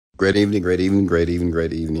Great evening, great evening, great evening,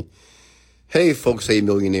 great evening. Hey, folks, hey,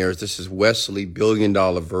 millionaires. This is Wesley, $1 billion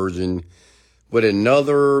Virgin, with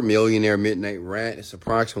another Millionaire Midnight rant. It's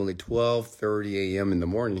approximately 12:30 a.m. in the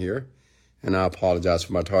morning here, and I apologize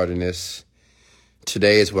for my tardiness.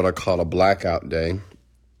 Today is what I call a blackout day,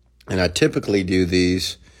 and I typically do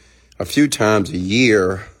these a few times a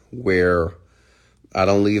year where I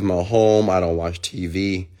don't leave my home, I don't watch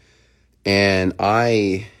TV, and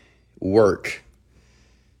I work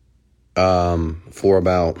for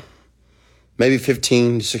about maybe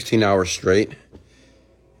 15 to 16 hours straight.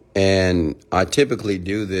 And I typically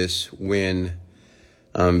do this when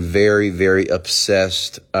I'm very, very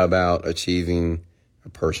obsessed about achieving a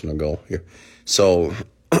personal goal here. So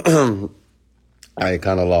I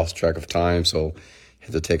kind of lost track of time, so I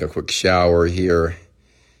had to take a quick shower here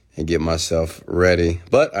and get myself ready.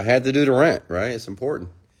 But I had to do the rant, right? It's important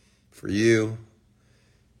for you.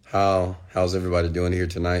 How's everybody doing here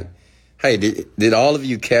tonight? Hey, did all of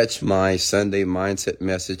you catch my Sunday mindset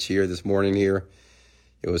message here this morning here?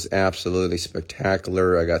 It was absolutely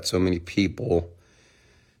spectacular. I got so many people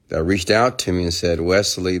that reached out to me and said,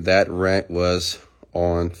 Wesley, that rant was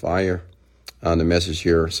on fire on the message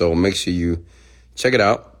here. So make sure you check it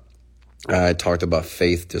out. I talked about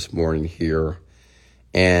faith this morning here.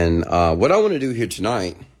 And what I want to do here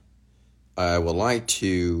tonight, I would like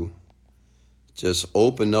to just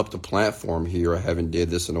open up the platform here. I haven't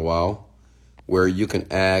did this in a while, where you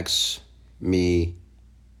can ask me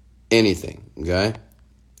anything, okay?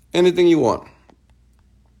 Anything you want.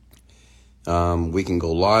 We can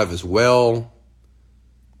go live as well.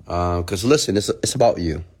 Because listen, it's about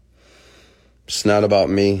you. It's not about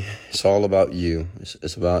me. It's all about you.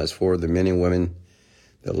 It's for the men and women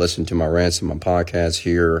that listen to my rants and my podcasts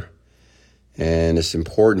here. And it's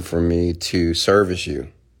important for me to service you.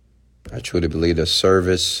 I truly believe that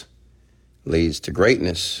service leads to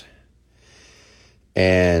greatness.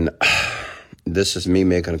 And this is me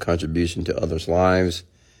making a contribution to others' lives.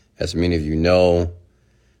 As many of you know,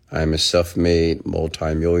 I'm a self-made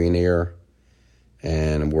multimillionaire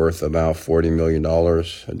and I'm worth about $40 million.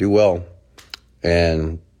 I do well.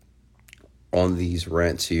 And on these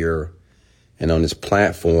rants here and on this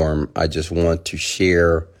platform, I just want to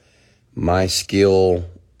share my skill,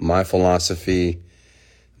 my philosophy,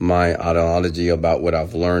 my ideology about what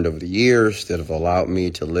I've learned over the years that have allowed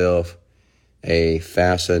me to live a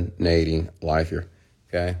fascinating life here.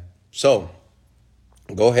 Okay. So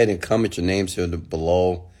go ahead and comment your names here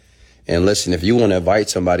below. And listen, if you want to invite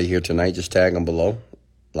somebody here tonight, just tag them below.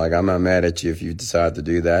 Like, I'm not mad at you if you decide to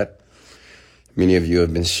do that. Many of you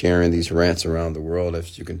have been sharing these rants around the world.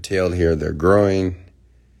 As you can tell here, they're growing.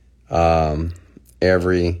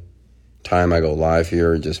 Every time I go live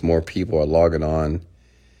here, just more people are logging on.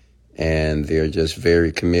 And they're just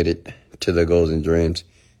very committed to their goals and dreams.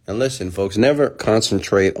 And listen, folks, never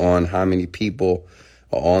concentrate on how many people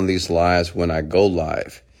are on these lives when I go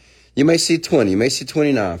live. You may see 20, you may see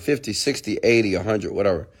 29, 50, 60, 80, 100,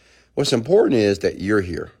 whatever. What's important is that you're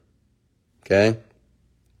here, okay?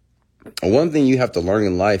 And one thing you have to learn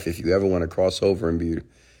in life if you ever want to cross over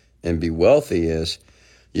and be wealthy is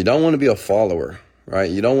you don't want to be a follower, right?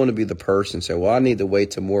 You don't want to be the person say, well, I need to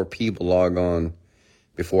wait till more people log on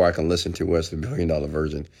before I can listen to Wesley, $1 billion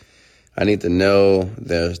Virgin. I need to know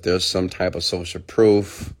there's some type of social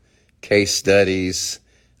proof, case studies.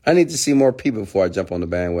 I need to see more people before I jump on the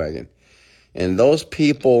bandwagon. And those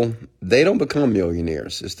people, they don't become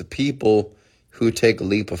millionaires. It's the people who take a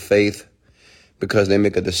leap of faith because they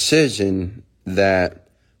make a decision that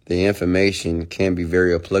the information can be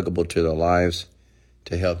very applicable to their lives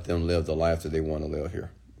to help them live the life that they want to live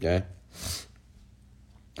here. Okay?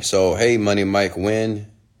 So, hey, Money Mike Win.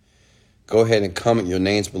 Go ahead and comment your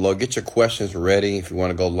names below. Get your questions ready. If you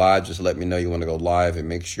want to go live, just let me know you want to go live and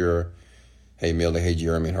make sure, hey, Millie, hey,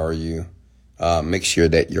 Jeremy, how are you? Make sure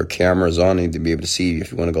that your camera is on. I need to be able to see you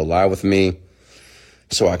if you want to go live with me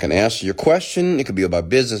so I can answer your question. It could be about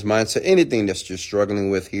business, mindset, anything that you're struggling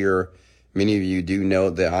with here. Many of you do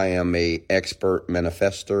know that I am an expert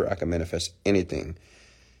manifester. I can manifest anything.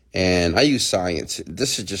 And I use science.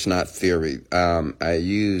 This is just not theory. I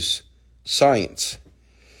use science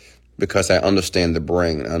because I understand the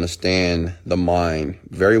brain, I understand the mind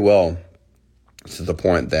very well, to the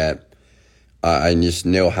point that I just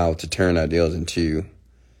know how to turn ideas into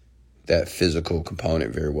that physical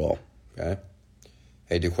component very well. Okay.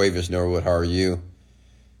 Hey, DeQuavis Norwood, how are you?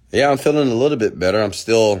 Yeah, I'm feeling a little bit better. I'm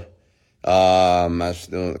still kind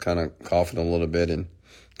of coughing a little bit and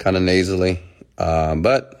kind of nasally,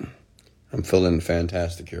 but I'm feeling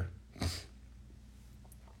fantastic here.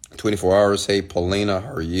 24 hours. Hey, Paulina,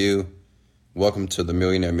 how are you? Welcome to the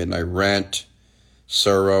Millionaire Midnight Rant.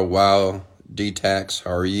 Sarah, wow, D-Tax,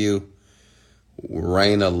 how are you?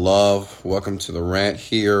 Raina Love, welcome to the rant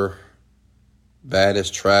here.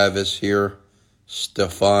 Baddest Travis here.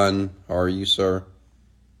 Stefan, how are you, sir?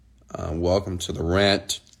 Welcome to the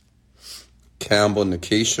rant. Campbell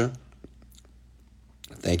Nikisha,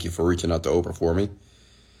 thank you for reaching out to Oprah for me.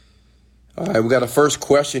 All right, we got a first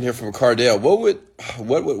question here from Cardell. What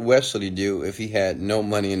would Wesley do if he had no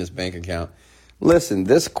money in his bank account? Listen,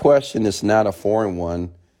 this question is not a foreign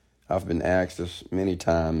one. I've been asked this many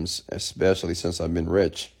times, especially since I've been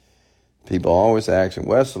rich. People always asking,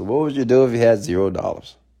 Wesley, what would you do if you had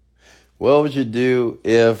 $0? What would you do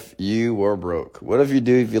if you were broke? What would you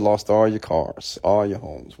do if you lost all your cars, all your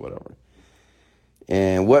homes, whatever?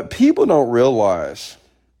 And what people don't realize,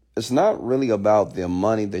 it's not really about the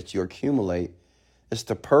money that you accumulate. It's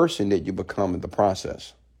the person that you become in the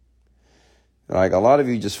process. Like, a lot of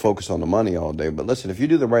you just focus on the money all day. But listen, if you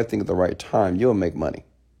do the right thing at the right time, you'll make money.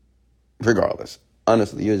 Regardless.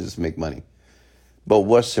 Honestly, you'll just make money. But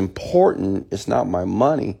what's important is not my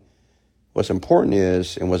money. What's important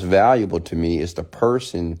is, and what's valuable to me, is the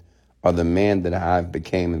person or the man that I've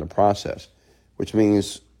became in the process. Which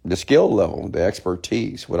means the skill level, the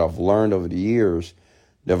expertise, what I've learned over the years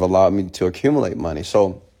that have allowed me to accumulate money.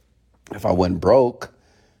 So if I went broke,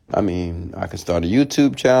 I could start a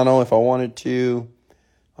YouTube channel if I wanted to.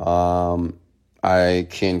 I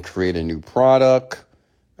can create a new product.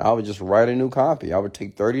 I would just write a new copy. I would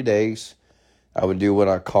take 30 days. I would do what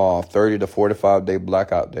I call 30 to 45 day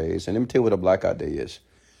blackout days. And let me tell you what a blackout day is.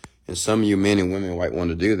 And some of you men and women might want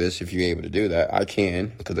to do this if you're able to do that. I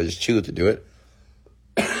can, because I just choose to do it.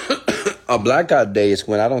 A blackout day is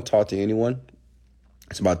when I don't talk to anyone.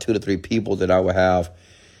 It's about 2 to 3 people that I would have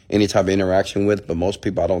any type of interaction with. But most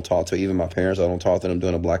people I don't talk to, even my parents, I don't talk to them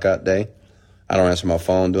during a blackout day. I don't answer my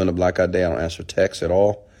phone during a blackout day. I don't answer texts at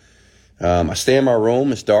all. I stay in my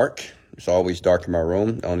room. It's dark. It's always dark in my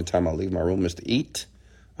room. The only time I leave my room is to eat.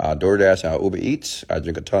 I DoorDash, I Uber Eats. I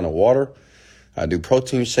drink a ton of water. I do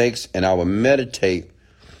protein shakes, and I will meditate.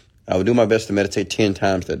 I would do my best to meditate 10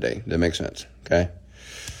 times a day. That makes sense, okay?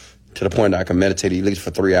 To the point that I can meditate at least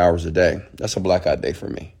for 3 hours a day. That's a blackout day for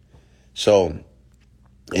me. So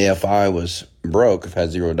if I was broke, if I had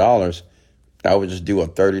 $0, I would just do a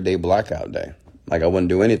 30-day blackout day. Like, I wouldn't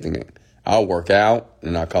do anything. I'll work out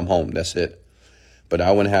and I'll come home. That's it. But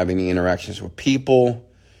I wouldn't have any interactions with people.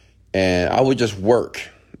 And I would just work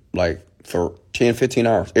like for 10, 15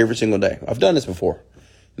 hours every single day. I've done this before.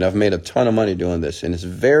 And I've made a ton of money doing this. And it's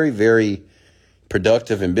very, very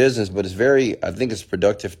productive in business. But I think it's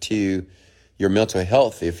productive to your mental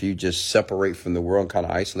health if you just separate from the world and kind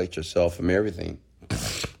of isolate yourself from everything.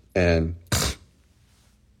 And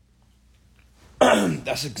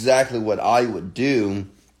that's exactly what I would do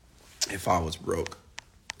if I was broke,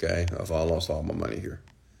 okay? If I lost all my money here.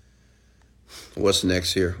 What's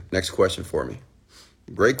next here? Next question for me.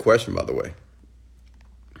 Great question, by the way.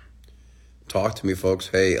 Talk to me, folks.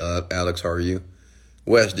 Hey, Alex, how are you?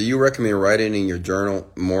 Wes, do you recommend writing in your journal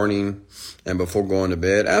morning and before going to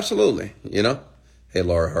bed? Absolutely, Hey,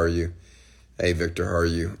 Laura, how are you? Hey, Victor, how are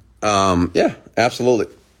you? Yeah, absolutely.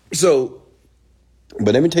 So,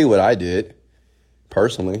 but let me tell you what I did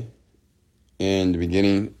personally in the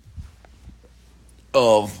beginning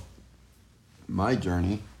of my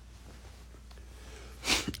journey.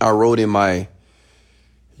 I wrote in my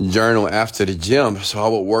journal after the gym. So I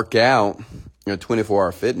would work out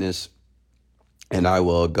 24-hour fitness, and I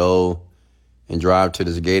will go and drive to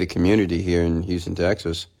this gated community here in Houston,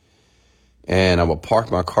 Texas. And I will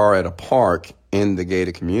park my car at a park in the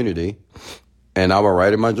gated community, and I will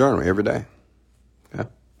write in my journal every day. Okay?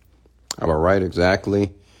 I will write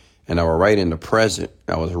exactly. And I would write in the present.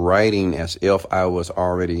 I was writing as if I was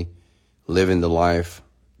already living the life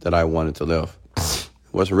that I wanted to live.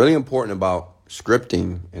 What's really important about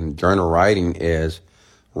scripting and journal writing is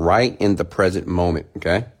write in the present moment,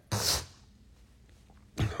 okay?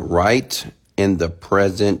 Write in the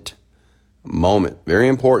present moment. Very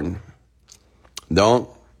important. Don't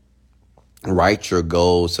write your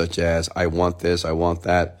goals such as, I want this, I want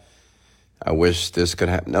that. I wish this could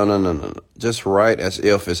happen. No. Just write as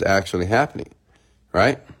if it's actually happening,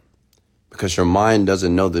 right? Because your mind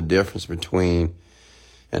doesn't know the difference between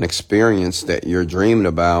an experience that you're dreaming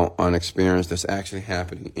about or an experience that's actually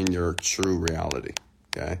happening in your true reality,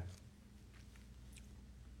 okay?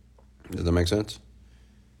 Does that make sense?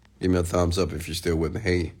 Give me a thumbs up if you're still with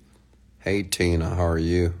me. Hey, Tina, how are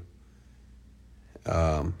you?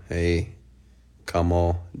 Hey,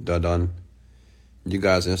 Kamal Dudun. You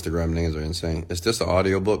guys' Instagram names are insane. Is this an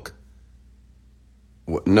audiobook?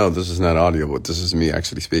 No, this is not an audiobook. This is me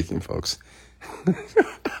actually speaking, folks.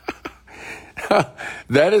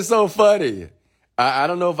 That is so funny. I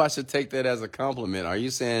don't know if I should take that as a compliment. Are you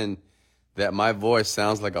saying that my voice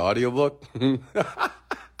sounds like an audiobook?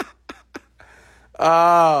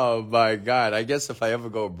 Oh my God. I guess if I ever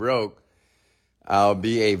go broke, I'll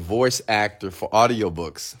be a voice actor for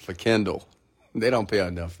audiobooks for Kindle. They don't pay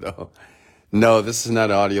enough though. No, this is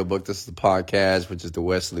not an audiobook. This is a podcast, which is the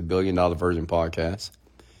Wesley Billion Dollar Virgin podcast,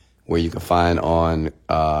 where you can find on,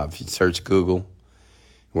 if you search Google,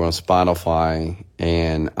 we're on Spotify,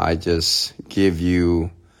 and I just give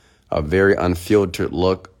you a very unfiltered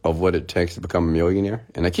look of what it takes to become a millionaire.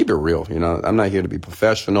 And I keep it real. I'm not here to be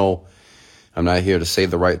professional. I'm not here to say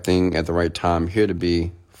the right thing at the right time. I'm here to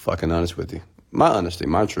be fucking honest with you. My honesty,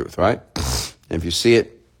 my truth, right? And if you see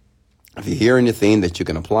it, if you hear anything that you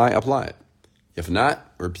can apply it. If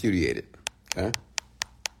not, repudiate it, okay?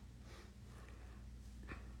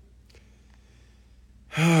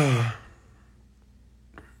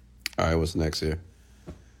 All right, what's next here?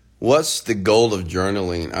 What's the goal of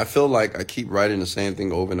journaling? I feel like I keep writing the same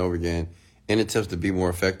thing over and over again. Any tips to be more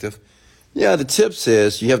effective? Yeah, the tip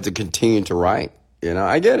says you have to continue to write.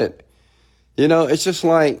 I get it. It's just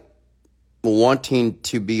like wanting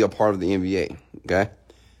to be a part of the NBA, okay?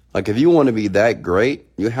 Like if you want to be that great,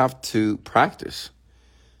 you have to practice.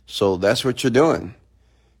 So that's what you're doing.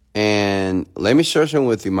 And let me share something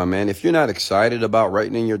with you, my man. If you're not excited about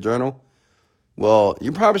writing in your journal, well,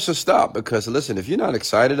 you probably should stop because, listen, if you're not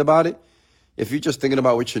excited about it, if you're just thinking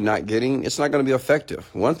about what you're not getting, it's not going to be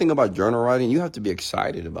effective. One thing about journal writing, you have to be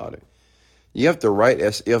excited about it. You have to write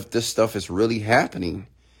as if this stuff is really happening.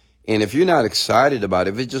 And if you're not excited about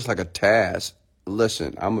it, if it's just like a task,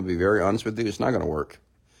 listen, I'm going to be very honest with you, it's not going to work.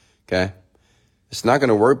 Okay? It's not going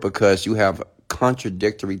to work because you have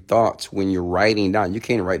contradictory thoughts when you're writing down. You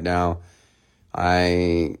can't write down,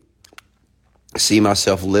 I see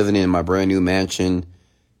myself living in my brand new mansion,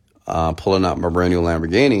 pulling out my brand new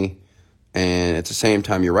Lamborghini, and at the same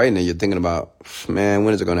time you're writing it, you're thinking about, man,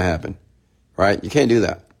 when is it going to happen? Right? You can't do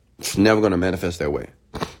that. It's never going to manifest that way.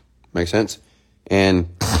 Make sense? And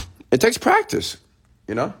it takes practice,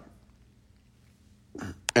 and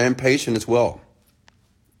patience as well.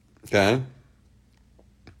 Okay?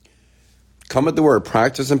 Come with the word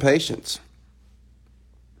practice and patience.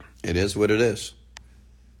 It is what it is.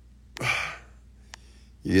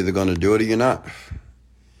 You're either going to do it or you're not.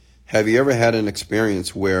 Have you ever had an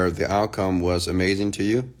experience where the outcome was amazing to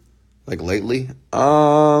you? Like lately?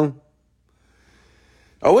 I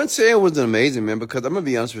wouldn't say it was amazing, man, because I'm going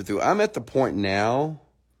to be honest with you. I'm at the point now,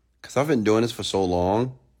 because I've been doing this for so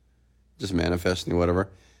long, just manifesting, whatever,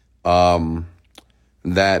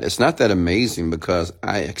 that it's not that amazing because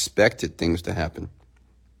I expected things to happen.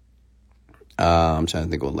 I'm trying to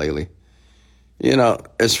think what lately.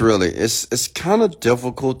 It's kind of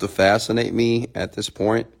difficult to fascinate me at this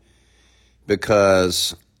point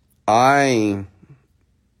because I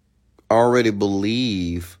already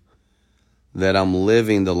believe that I'm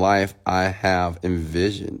living the life I have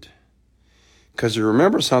envisioned. Because you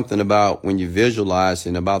remember something about when you visualize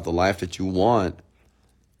and about the life that you want,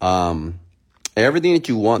 everything that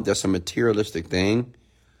you want that's a materialistic thing,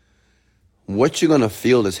 what you're going to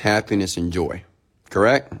feel is happiness and joy,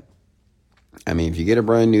 correct? I mean, if you get a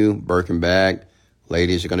brand new Birkin bag,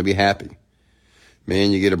 ladies, you're going to be happy.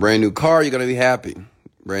 Man, you get a brand new car, you're going to be happy.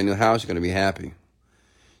 Brand new house, you're going to be happy.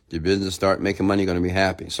 Your business start making money, you're going to be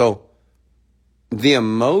happy. So the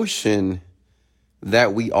emotion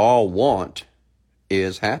that we all want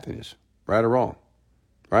is happiness, right or wrong,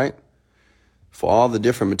 right? For all the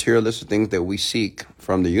different materialistic things that we seek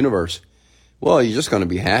from the universe, well, you're just going to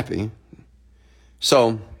be happy.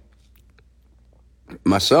 So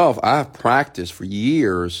myself, I've practiced for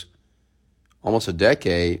years, almost a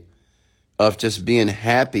decade, of just being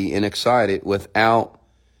happy and excited without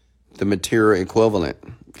the material equivalent,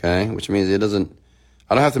 okay? Which means I don't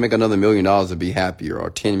have to make another $1 million to be happier, or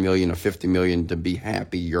 10 million or 50 million to be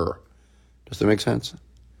happier. Does that make sense?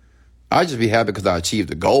 I just be happy because I achieved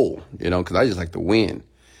the goal, because I just like to win.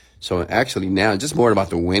 So actually now, it's just more about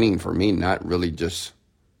the winning for me, not really just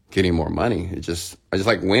getting more money. I just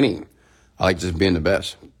like winning. I like just being the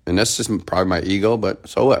best. And that's just probably my ego, but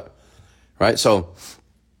so what? Right? So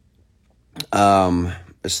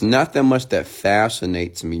it's not that much that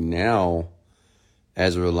fascinates me now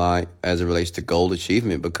as it relates to goal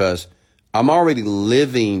achievement, because I'm already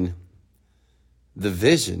living the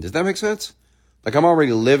vision. Does that make sense? Like I'm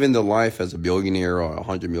already living the life as a billionaire or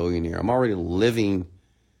 100 millionaire. I'm already living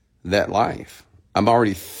that life. I'm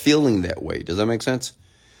already feeling that way. Does that make sense?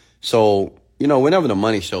 So, whenever the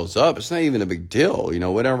money shows up, it's not even a big deal.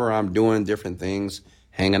 Whatever I'm doing, different things,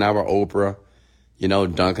 hanging out with Oprah,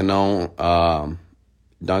 dunking on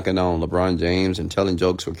dunking on LeBron James and telling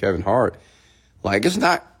jokes with Kevin Hart. Like, it's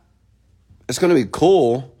going to be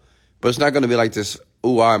cool, but it's not going to be like this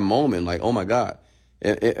ooh-ah moment, like, oh my God.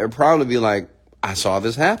 It'll probably be like, I saw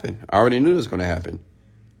this happen. I already knew this was going to happen.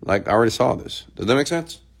 Like, I already saw this. Does that make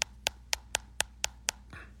sense?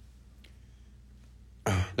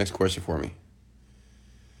 Next question for me.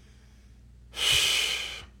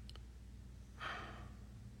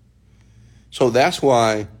 So that's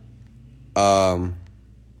why I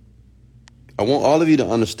want all of you to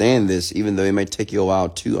understand this, even though it may take you a while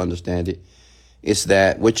to understand it. It's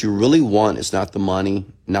that what you really want is not the money,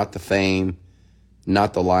 not the fame,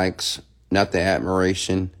 not the likes, not the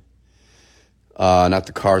admiration, not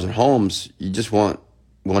the cars and homes. You just want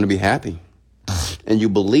to be happy. And you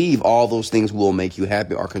believe all those things will make you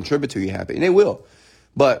happy or contribute to you happy. And they will.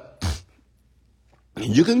 But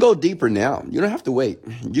you can go deeper now. You don't have to wait.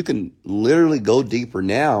 You can literally go deeper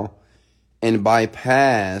now and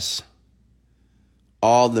bypass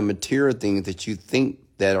all the material things that you think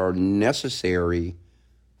that are necessary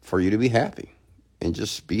for you to be happy. And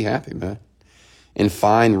just be happy, man. And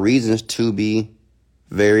find reasons to be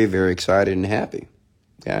very, very excited and happy.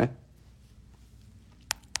 Okay?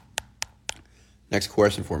 Next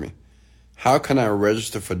question for me. How can I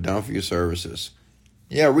register for Done For You services?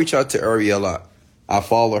 Yeah, reach out to Ariella. I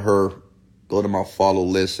follow her. Go to my follow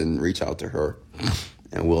list and reach out to her.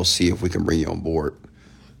 And we'll see if we can bring you on board.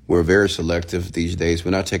 We're very selective these days.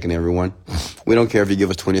 We're not taking everyone. We don't care if you give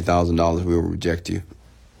us $20,000. We will reject you.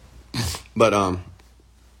 But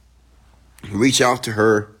reach out to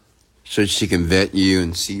her so she can vet you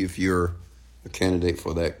and see if you're a candidate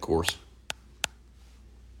for that course.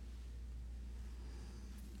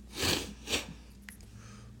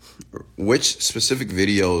 Which specific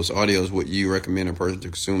videos, audios would you recommend a person to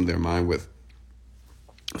consume their mind with?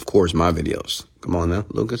 Of course, my videos. Come on now,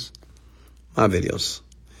 Lucas. My videos.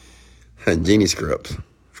 Genie script,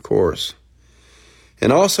 of course.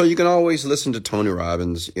 And also, you can always listen to Tony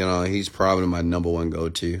Robbins. You know, he's probably my number one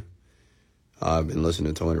go-to. I've been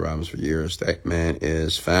listening to Tony Robbins for years. That man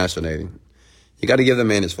is fascinating. You got to give the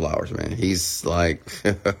man his flowers, man. He's like,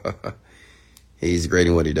 he's great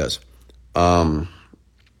in what he does.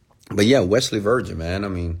 But yeah, Wesley Virgin, man. I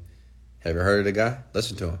mean, have you heard of the guy?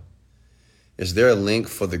 Listen to him. Is there a link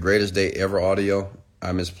for the Greatest Day Ever audio?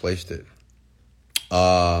 I misplaced it.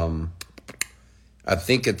 I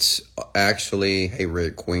think it's actually, hey,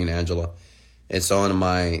 Red Queen Angela. It's on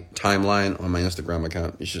my timeline on my Instagram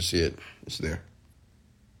account. You should see it. It's there.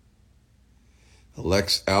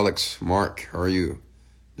 Alex, Mark, how are you?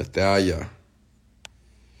 Natalia,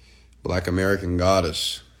 Black American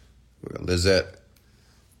Goddess, Lizette,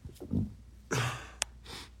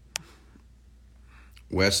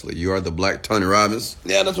 Wesley, you are the Black Tony Robbins.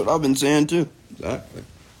 Yeah, that's what I've been saying too. Exactly.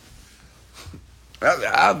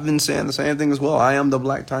 I've been saying the same thing as well. I am the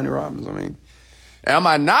Black Tony Robbins. I mean, am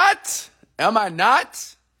I not? Am I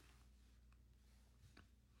not?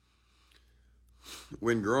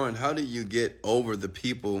 When growing, how do you get over the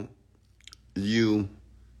people you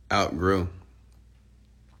outgrew?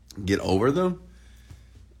 Get over them?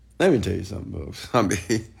 Let me tell you something, folks. I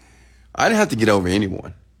mean, I didn't have to get over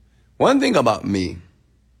anyone. One thing about me,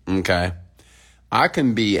 okay, I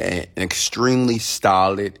can be an extremely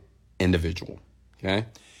stolid individual, okay?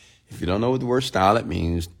 If you don't know what the word stolid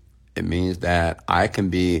means, it means that I can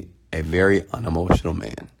be a very unemotional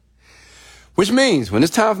man. Which means when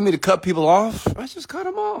it's time for me to cut people off, I just cut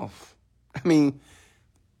them off. I mean,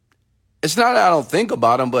 it's not that I don't think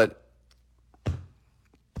about them, but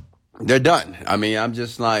they're done. I mean, I'm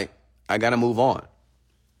just like, I got to move on.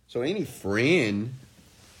 So any friend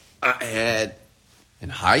I had in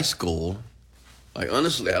high school, like,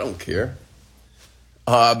 honestly, I don't care.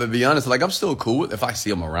 But to be honest, like, I'm still cool with if I see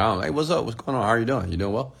them around. Like, what's up? What's going on? How are you doing? You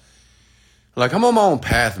doing well? Like, I'm on my own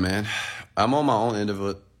path, man. I'm on my own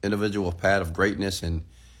individual path of greatness and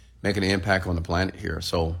making an impact on the planet here.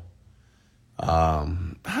 So, I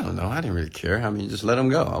don't know. I didn't really care. I mean, just let them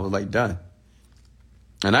go. I was like, done.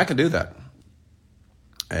 And I could do that.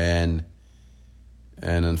 And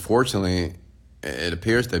unfortunately, it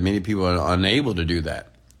appears that many people are unable to do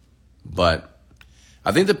that. But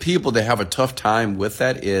I think the people that have a tough time with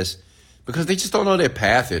that is because they just don't know their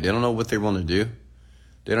path here. They don't know what they want to do.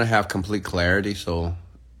 They don't have complete clarity. So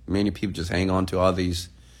many people just hang on to all these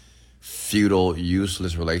futile,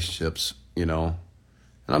 useless relationships, you know.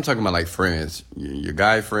 And I'm talking about like friends, your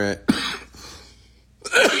guy friend,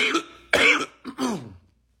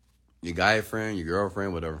 your guy friend, your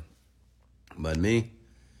girlfriend, whatever. But me,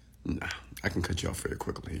 nah, I can cut you off very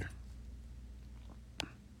quickly here.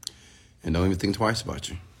 And don't even think twice about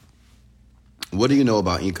you. What do you know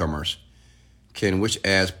about e-commerce? Ken, which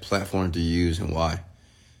ads platform do you use and why?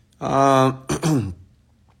 Um,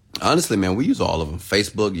 Honestly, man, we use all of them.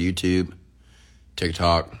 Facebook, YouTube,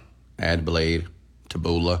 TikTok, AdBlade,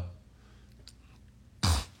 Taboola.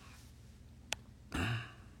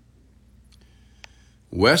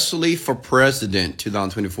 Wesley for President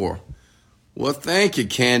 2024. Well, thank you,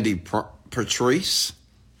 Candy Patrice.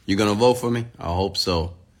 You going to vote for me? I hope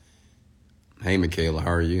so. Hey, Michaela,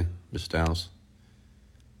 how are you? Miss Downs.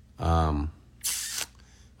 Jose,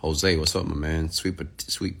 what's up, my man?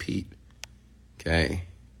 Sweet Pete. Okay.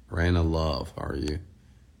 Rana Love, how are you?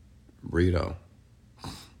 Burrito.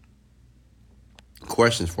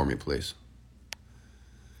 Questions for me, please.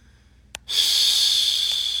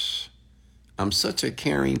 I'm such a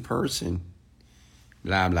caring person.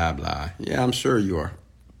 Blah, blah, blah. Yeah, I'm sure you are.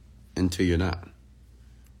 Until you're not.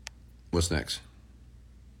 What's next?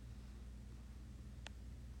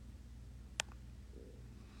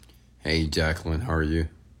 Hey, Jacqueline, how are you?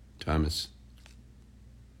 Thomas.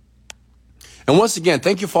 And once again,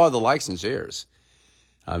 thank you for all the likes and shares.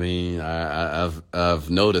 I mean, I've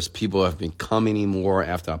noticed people have been commenting more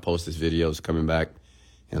after I post these videos, coming back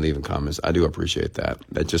and leaving comments. I do appreciate that.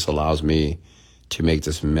 That just allows me to make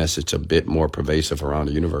this message a bit more pervasive around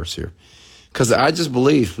the universe here. Because I just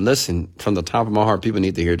believe, listen, from the top of my heart, people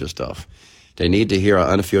need to hear this stuff. They need to hear an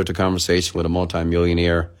unfiltered conversation with a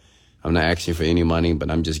multimillionaire. I'm not asking for any money,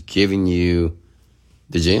 but I'm just giving you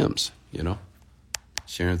the gems, you know,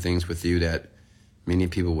 sharing things with you that many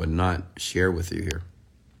people would not share with you here.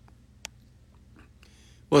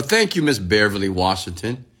 Well, thank you, Miss Beverly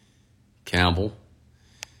Washington Campbell.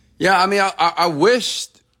 Yeah, I mean, I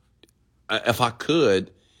wished if I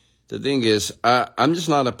could. The thing is, I'm just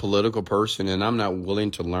not a political person, and I'm not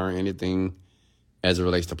willing to learn anything as it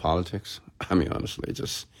relates to politics. I mean, honestly, it's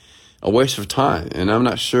just a waste of time. And I'm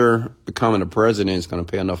not sure becoming a president is going to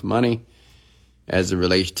pay enough money as it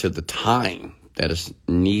relates to the time that is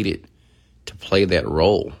needed to play that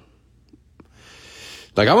role.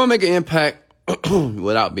 Like, I'm going to make an impact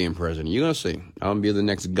without being president. You're going to see. I'm going to be the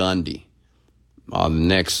next Gandhi. Or the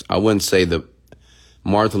next, I wouldn't say the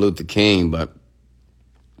Martin Luther King, but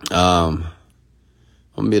I'm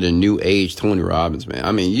going to be the new age Tony Robbins, man.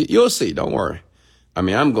 I mean, you'll see. Don't worry. I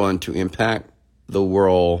mean, I'm going to impact the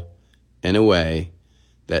world in a way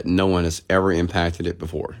that no one has ever impacted it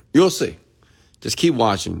before. You'll see. Just keep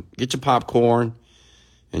watching. Get your popcorn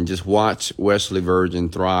and just watch Wesley Virgin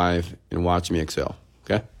thrive and watch me excel.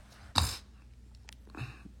 Okay?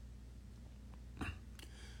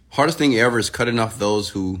 Hardest thing ever is cutting off those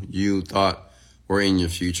who you thought were in your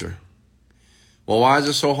future. Well, why is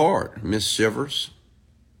it so hard, Miss Shivers?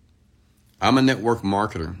 I'm a network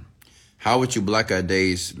marketer. How would you Black Eyed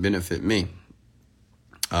Days benefit me?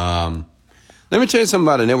 Let me tell you something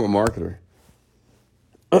about a network marketer.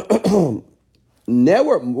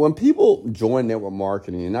 When people join network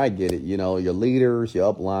marketing, and I get it, you know, your leaders,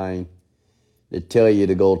 your upline, they tell you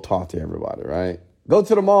to go talk to everybody, right? Go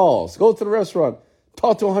to the malls, go to the restaurant,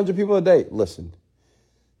 talk to 100 people a day. Listen,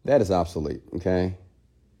 that is obsolete, okay?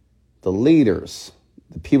 The leaders,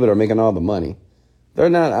 the people that are making all the money, they're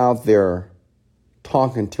not out there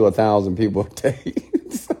talking to 1,000 people a day.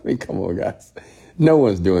 I mean, come on, guys. No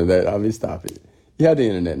one's doing that. I mean, stop it. You have the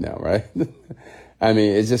internet now, right? I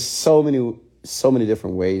mean, it's just so many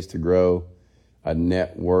different ways to grow a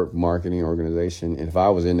network marketing organization. And if I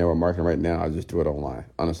was in network marketing right now, I'd just do it online,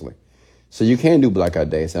 honestly. So you can do Black Eyed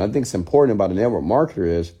Days. And I think it's important about a network marketer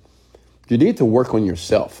is you need to work on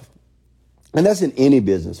yourself. And that's in any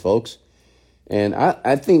business, folks. And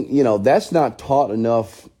I think, you know, that's not taught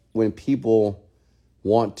enough when people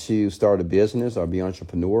want to start a business or be an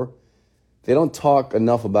entrepreneur. They don't talk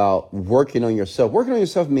enough about working on yourself. Working on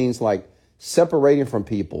yourself means like separating from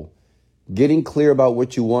people, getting clear about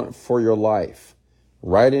what you want for your life,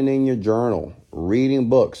 writing in your journal, reading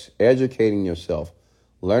books, educating yourself,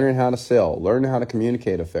 learning how to sell, learning how to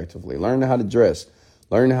communicate effectively, learning how to dress,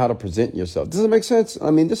 learning how to present yourself. Does it make sense? I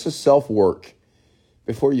mean, this is self-work.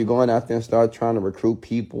 Before you're going out there and start trying to recruit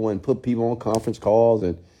people and put people on conference calls,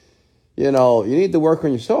 and, you know, you need to work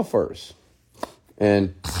on yourself first.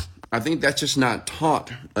 And I think that's just not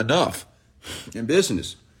taught enough in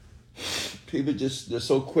business. People they're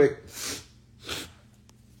so quick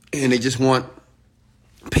and they just want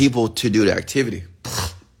people to do the activity.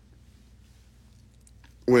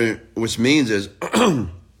 Which means is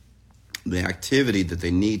the activity that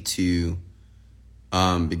they need to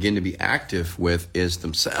begin to be active with is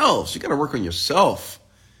themselves. You got to work on yourself.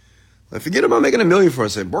 Like, forget about making $1 million for a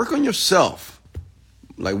second. Work on yourself.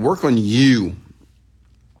 Like, work on you.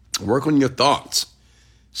 Work on your thoughts.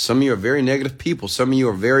 Some of you are very negative people. Some of you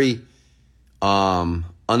are very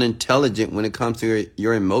unintelligent when it comes to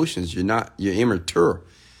your emotions. You're immature.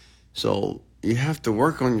 So you have to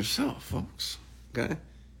work on yourself, folks. Okay?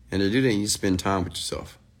 And to do that, you spend time with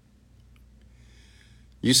yourself.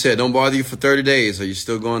 You said, don't bother you for 30 days. Are you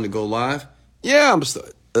still going to go live? Yeah,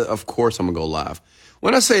 of course I'm going to go live.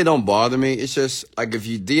 When I say don't bother me, it's just like if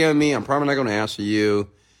you DM me, I'm probably not going to answer you.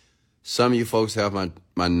 Some of you folks have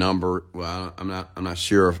my number. Well, I'm not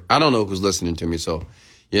sure. I don't know who's listening to me, so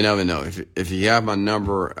you never know. If you have my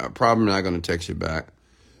number, I'm probably not going to text you back.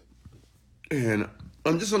 And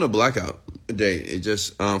I'm just on a blackout day. It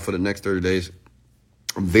just for the next 30 days.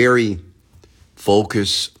 I'm very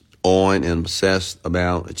focused on and obsessed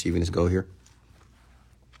about achieving this goal here.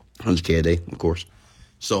 100K a day, of course.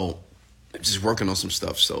 So I'm just working on some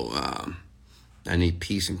stuff. So I need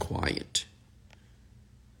peace and quiet.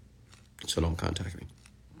 So don't contact me.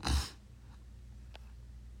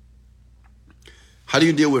 How do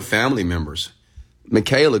you deal with family members?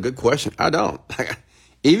 Michaela, good question. I don't.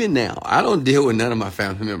 Even now, I don't deal with none of my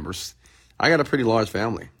family members. I got a pretty large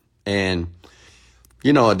family. And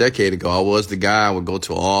a decade ago, I was the guy. I would go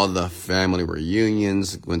to all the family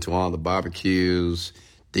reunions, went to all the barbecues,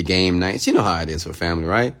 the game nights. You know how it is with family,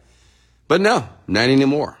 right? But no, not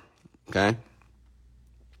anymore, okay?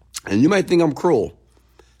 And you might think I'm cruel.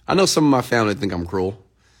 I know some of my family think I'm cruel.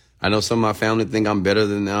 I know some of my family think I'm better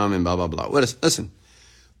than them and blah, blah, blah. Well, listen,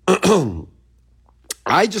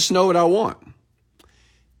 I just know what I want.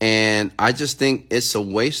 And I just think it's a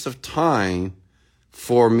waste of time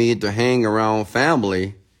for me to hang around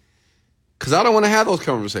family because I don't want to have those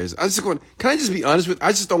conversations. Can I just be honest with you?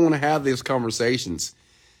 I just don't want to have these conversations.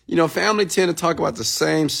 Family tend to talk about the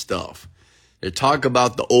same stuff. They talk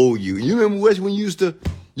about the old you. You remember, Wes, when you used to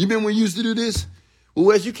do this? Well,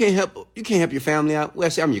 Wes, you can't help your family out.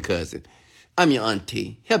 Wes, I'm your cousin. I'm your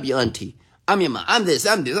auntie. Help your auntie. I'm your mom. I'm this.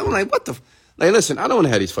 I'm like, what the? Listen, I don't want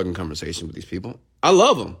to have these fucking conversations with these people. I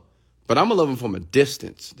love them, but I'm going to love them from a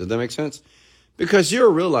distance. Does that make sense? Because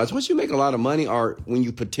you'll realize once you make a lot of money or when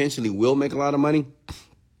you potentially will make a lot of money,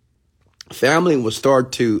 family will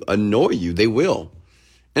start to annoy you. They will.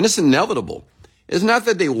 And it's inevitable. It's not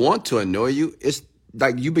that they want to annoy you. It's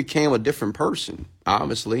like you became a different person,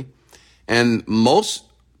 obviously. And most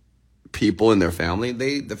people in their family,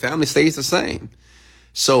 the family stays the same.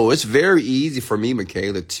 So it's very easy for me,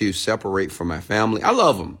 Michaela, to separate from my family. I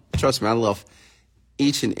love them. Trust me, I love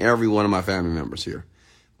each and every one of my family members here.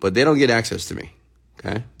 But they don't get access to me,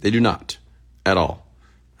 okay? They do not at all.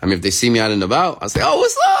 I mean, if they see me out and about, I say, oh,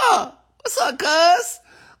 what's up? What's up, cuz?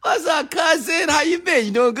 What's up, cousin? How you been?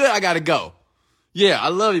 You doing good? I got to go. Yeah, I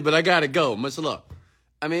love you, but I got to go. Much love.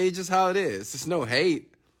 I mean, it's just how it is. It's no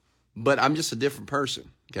hate, but I'm just a different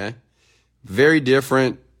person, okay? Very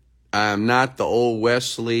different. I'm not the old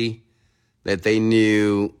Wesley that they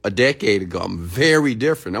knew a decade ago. I'm very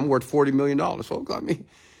different. I'm worth $40 million, folks. I mean,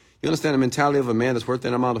 you understand the mentality of a man that's worth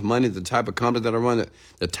that amount of money, the type of company that I run,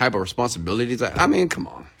 the type of responsibilities. I mean, come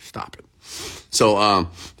on, stop it. So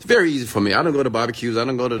it's very easy for me. I don't go to barbecues. I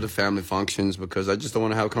don't go to the family functions because I just don't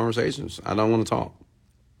want to have conversations. I don't want to talk.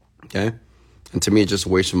 Okay? And to me, it's just a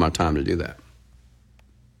waste of my time to do that.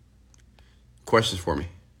 Questions for me?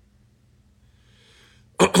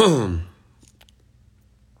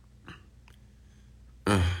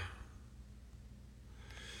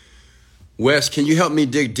 Wes, can you help me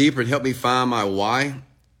dig deeper and help me find my why?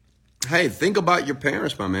 Hey, think about your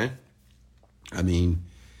parents, my man. I mean,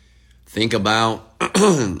 think about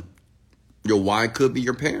your why could be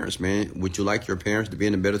your parents, man. Would you like your parents to be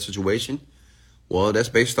in a better situation? Well, that's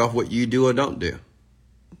based off what you do or don't do.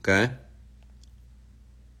 Okay?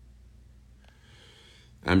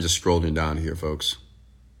 I'm just scrolling down here, folks.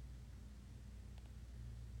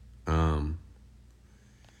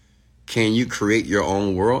 Can you create your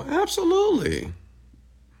own world? Absolutely.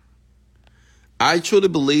 I truly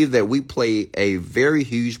believe that we play a very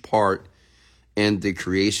huge part in the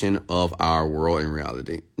creation of our world in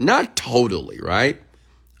reality. Not totally, right?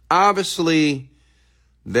 Obviously,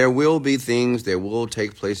 there will be things that will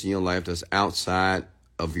take place in your life that's outside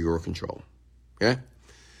of your control. Okay?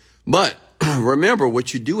 But remember,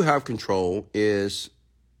 what you do have control is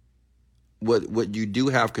what you do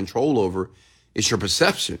have control over is your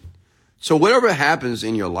perception. So whatever happens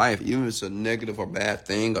in your life, even if it's a negative or bad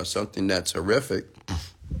thing or something that's horrific,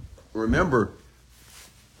 remember,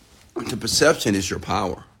 the perception is your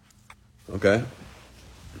power, okay?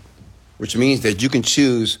 Which means that you can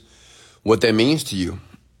choose what that means to you.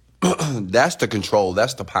 That's the control.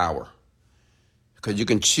 That's the power. Because you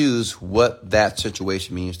can choose what that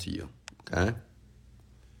situation means to you, okay?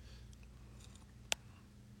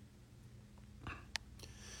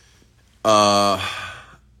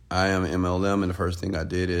 I am MLM, and the first thing I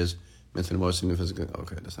did is mental, emotional, and physical.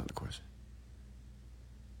 Okay, that's not the question.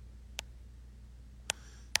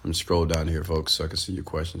 I'm going to scroll down here, folks, so I can see your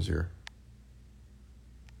questions here.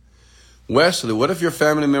 Wesley, what if your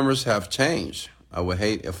family members have changed? I would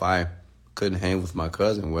hate if I couldn't hang with my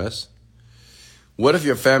cousin, Wes. What if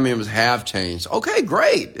your family members have changed? Okay,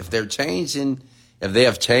 great. If they're changing, if they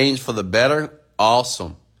have changed for the better,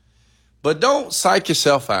 awesome. But don't psych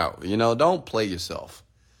yourself out. Don't play yourself.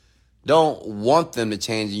 Don't want them to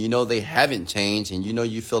change. And they haven't changed, and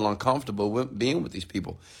you feel uncomfortable with being with these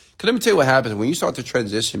people. Because let me tell you what happens when you start to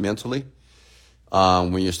transition mentally.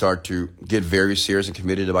 When you start to get very serious and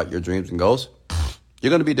committed about your dreams and goals,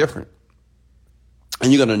 you're going to be different.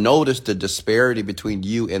 And you're going to notice the disparity between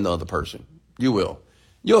you and the other person. You will.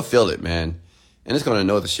 You'll feel it, man. And it's going to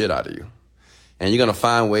know the shit out of you. And you're going to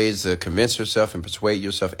find ways to convince yourself and persuade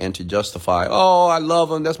yourself and to justify, oh, I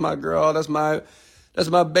love him. That's my girl. That's my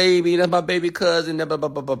baby. That's my baby cousin. Blah, blah,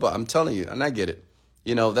 blah, blah, blah. I'm telling you, and I get it.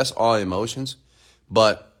 That's all emotions.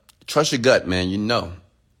 But trust your gut, man.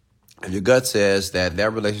 If your gut says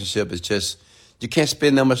that relationship is just, you can't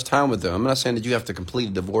spend that much time with them. I'm not saying that you have to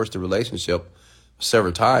completely divorce the relationship,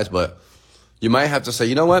 sever ties, but you might have to say,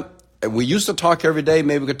 you know what? We used to talk every day.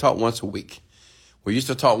 Maybe we could talk once a week. We used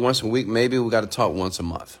to talk once a week. Maybe we got to talk once a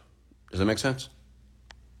month. Does that make sense?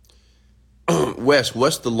 Wes,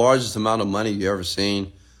 what's the largest amount of money you ever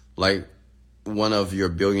seen, like one of your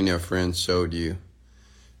billionaire friends showed you?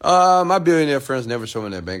 My billionaire friends never show me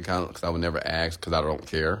their bank account because I would never ask because I don't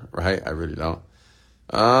care, right? I really don't.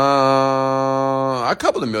 A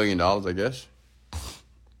couple of $1 million, I guess.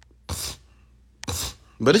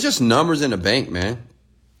 But it's just numbers in the bank, man.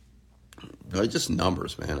 It's just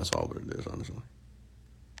numbers, man. That's all what it is, honestly.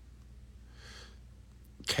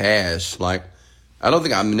 Cash, like, I don't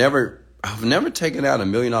think I've never taken out $1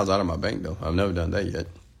 million out of my bank, though. I've never done that yet.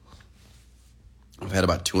 I've had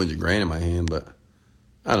about 200 grand in my hand, but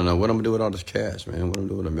I don't know what I'm going to do with all this cash, man. What I'm going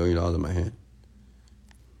to do with $1 million in my hand.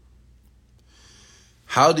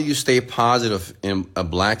 How do you stay positive in a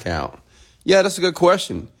blackout? Yeah, that's a good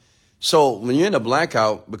question. So when you're in a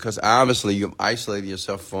blackout, because obviously you've isolated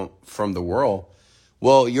yourself from the world,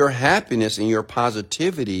 well, your happiness and your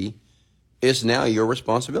positivity is now your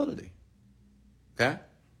responsibility. Okay?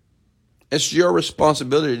 It's your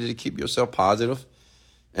responsibility to keep yourself positive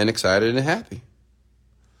and excited and happy.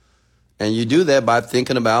 And you do that by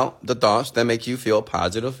thinking about the thoughts that make you feel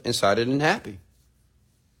positive, excited, and happy.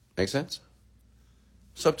 Make sense?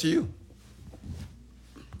 It's up to you.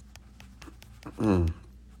 All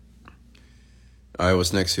right,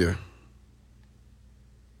 what's next here?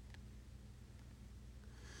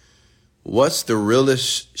 What's the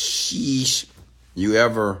realest sheesh you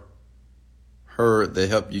ever heard that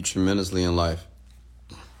helped you tremendously in life?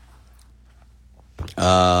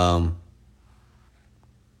 I've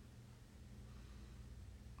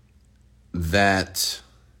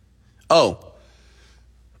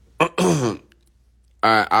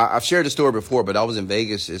shared the story before, but I was in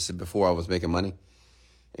Vegas. It's before I was making money.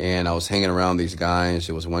 And I was hanging around these guys.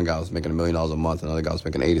 It was one guy was making $1 million a month. Another guy was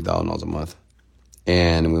making $80,000 a month.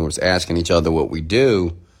 And we was asking each other what we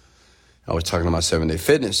do. I was talking about 7-Day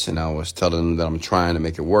Fitness, and I was telling them that I'm trying to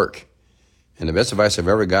make it work. And the best advice I've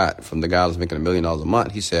ever got from the guy who's making $1 million a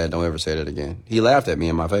month, he said, don't ever say that again. He laughed at me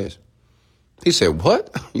in my face. He said,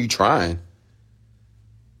 what? You trying?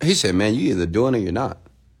 He said, man, you either doing it or you're not.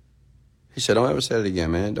 He said, don't ever say that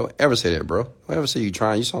again, man. Don't ever say that, bro. Don't ever say you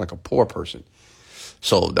trying. You sound like a poor person.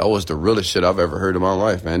 So that was the realest shit I've ever heard in my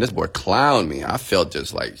life, man. This boy clowned me. I felt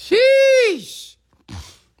just like, sheesh.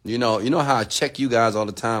 You know how I check you guys all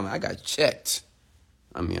the time? I got checked.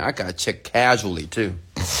 I got checked casually, too.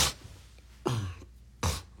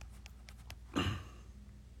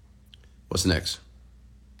 What's next?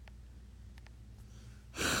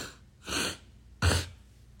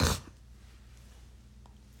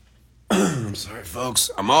 I'm sorry, folks.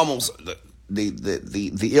 I'm almost,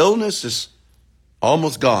 the illness is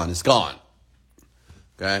almost gone. It's gone.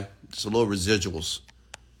 Okay? Just a little residuals.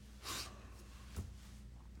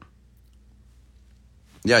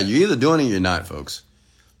 Yeah, you're either doing it or you're not, folks.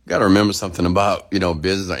 You got to remember something about,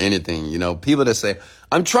 business or anything. People that say,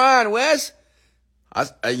 I'm trying, Wes.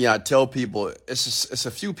 I tell people, it's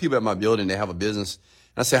a few people at my building, they have a business.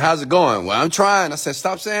 And I say, how's it going? Well, I'm trying. I said,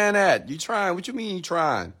 stop saying that. You trying? What you mean you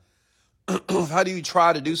trying? How do you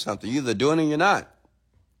try to do something? You're either doing it or you're not.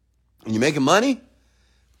 And you making money?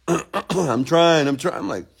 I'm trying. I'm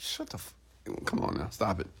like, shut the come on now.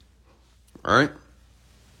 Stop it. All right?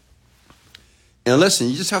 And listen,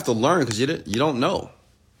 you just have to learn because you don't know.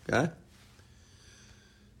 Okay?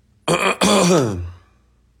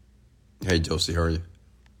 Hey, Josie, how are you?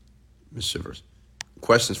 Miss Shivers.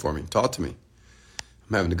 Questions for me. Talk to me.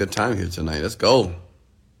 I'm having a good time here tonight. Let's go.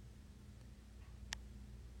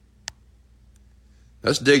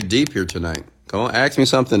 Let's dig deep here tonight. Come on, ask me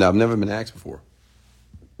something that I've never been asked before.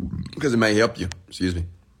 Because it may help you. Excuse me.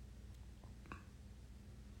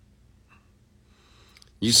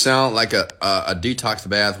 You sound like a detox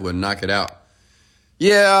bath would knock it out.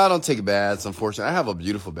 Yeah, I don't take baths, unfortunately. I have a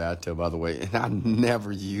beautiful bathtub, by the way, and I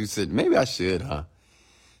never use it. Maybe I should, huh?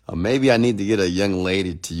 Or maybe I need to get a young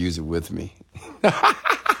lady to use it with me.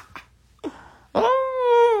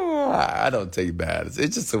 I don't take baths.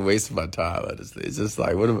 It's just a waste of my time, honestly. It's just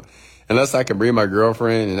like, unless I can bring my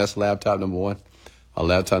girlfriend, and that's laptop number one, or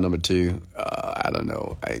laptop number two, I don't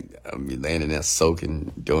know. I'll be laying in there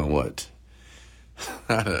soaking, doing what?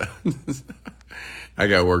 I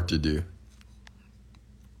got work to do.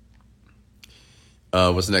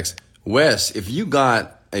 What's next? Wes, if you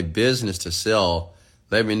got a business to sell,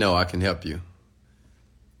 let me know. I can help you.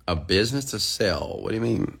 A business to sell? What do you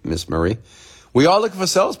mean, Miss Marie? We are looking for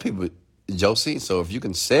salespeople, Josie. So if you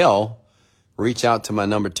can sell, reach out to my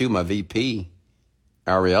number two, my VP,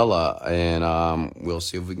 Ariella, and we'll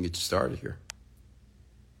see if we can get you started here.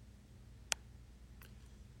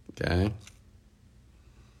 Okay.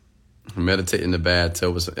 Meditate in the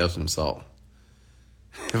bathtub with some Epsom salt.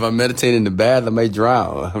 If I meditate in the bath, I may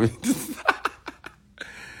drown. I mean,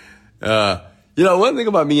 one thing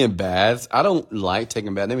about me in baths, I don't like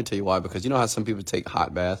taking baths. Let me tell you why. Because you know how some people take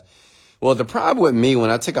hot baths? Well, the problem with me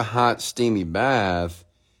when I take a hot, steamy bath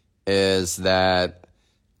is that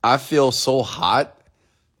I feel so hot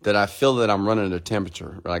that I feel that I'm running a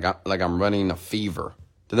temperature, like I'm running a fever.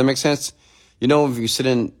 Does that make sense? You know, if you sit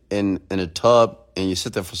in a tub and you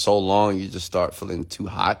sit there for so long, you just start feeling too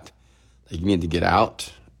hot. Like you need to get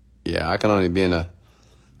out. Yeah, I can only be in a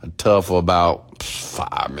tub for about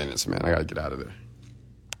 5 minutes, man. I got to get out of there.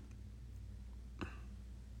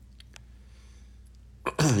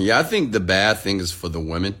 Yeah, I think the bad thing is for the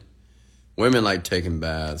women. Women like taking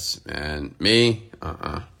baths, man. Me,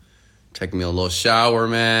 taking me a little shower,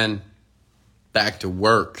 man. Back to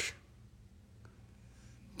work.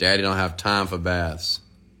 Daddy don't have time for baths.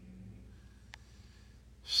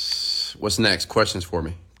 What's next? Questions for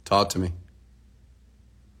me. Talk to me.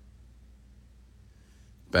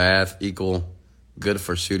 Bath equal good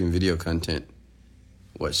for shooting video content.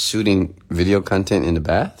 What, shooting video content in the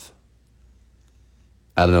bath?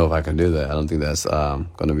 I don't know if I can do that. I don't think that's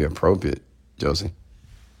going to be appropriate, Josie.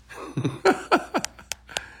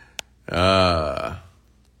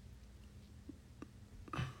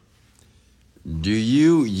 Do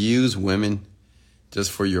you use women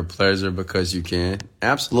just for your pleasure because you can?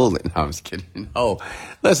 Absolutely. No, I'm just kidding. No.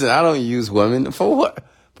 Listen, I don't use women. For what?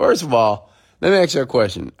 First of all, let me ask you a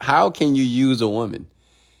question. How can you use a woman?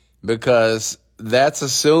 Because that's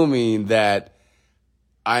assuming that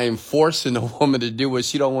I am forcing a woman to do what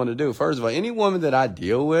she don't want to do. First of all, any woman that I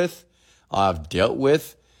deal with, I've dealt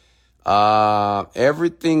with,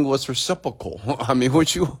 everything was reciprocal. I mean,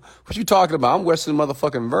 what you talking about? I'm Western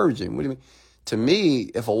motherfucking virgin. What do you mean? To me,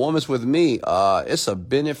 if a woman's with me, it's a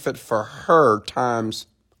benefit for her times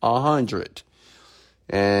 100.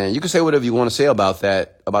 And you can say whatever you want to say about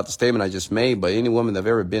that, about the statement I just made, but any woman that's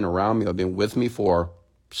ever been around me or been with me for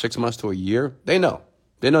 6 months to a year, they know.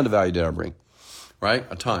 They know the value that I bring, right?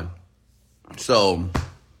 A ton. So,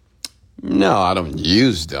 no, I don't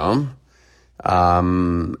use them.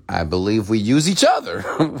 I believe we use each other,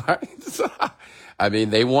 right? So, I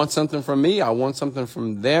mean, they want something from me. I want something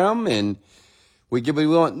from them, and we give what we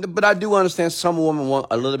want. But I do understand some women want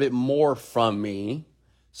a little bit more from me,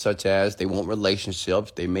 such as they want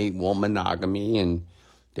relationships. They may want monogamy, and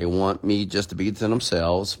they want me just to be to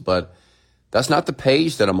themselves. But that's not the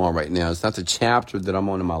page that I'm on right now. It's not the chapter that I'm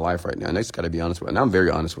on in my life right now. And I just got to be honest with it. And I'm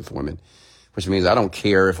very honest with women, which means I don't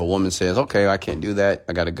care if a woman says, okay, I can't do that.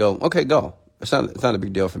 I got to go. Okay, go. It's not a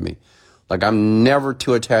big deal for me. Like, I'm never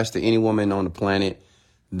too attached to any woman on the planet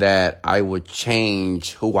that I would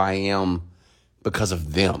change who I am because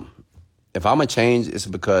of them. If I'm going to change, it's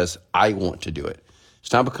because I want to do it.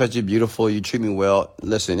 It's not because you're beautiful, you treat me well.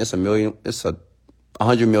 Listen, it's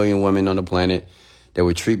 100 million women on the planet that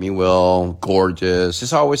would treat me well, gorgeous.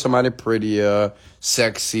 It's always somebody prettier,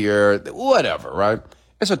 sexier, whatever, right?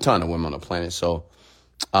 It's a ton of women on the planet. So,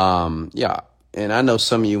 yeah. And I know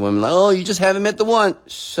some of you women like, oh, you just haven't met the one.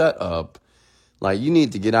 Shut up. Like, you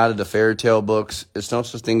need to get out of the fairy tale books. There's no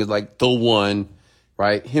such thing as like the one,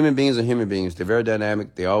 right? Human beings are human beings. They're very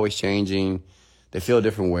dynamic. They're always changing. They feel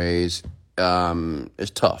different ways.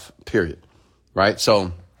 It's tough, period. Right?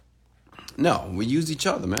 So, no, we use each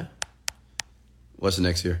other, man. What's the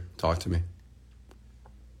next here? Talk to me.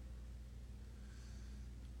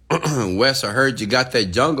 Wes, I heard you got that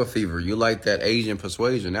jungle fever. You like that Asian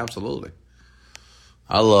persuasion. Absolutely.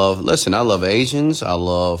 I love Asians. I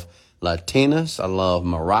love Latinas. I love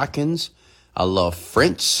Moroccans. I love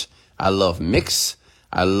French. I love mix.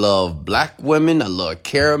 I love black women. I love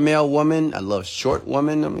caramel women. I love short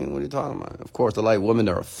women. I mean, what are you talking about? Of course, I like women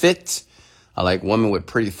that are fit. I like women with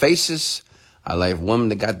pretty faces. I like women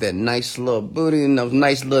that got that nice little booty and those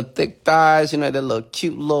nice little thick thighs. You know, that little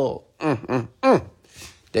cute little, that,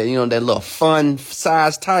 you know, that little fun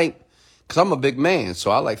size type. Because I'm a big man,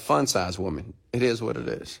 so I like fun size women. It is what it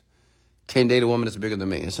is. Can't date a woman that's bigger than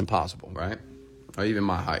me. It's impossible, right? Or even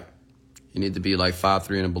my height. You need to be like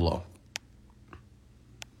 5'3" and below.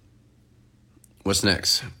 What's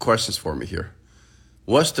next? Questions for me here.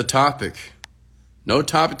 What's the topic? No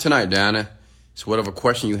topic tonight, Diana. It's whatever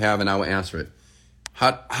question you have, and I will answer it.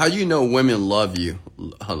 How do you know women love you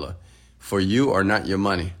for you or not your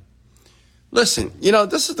money? Listen, you know,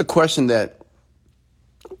 this is the question that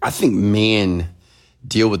I think men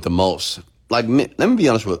deal with the most. Like, let me be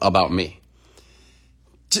honest about me.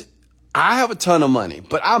 I have a ton of money,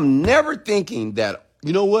 but I'm never thinking that,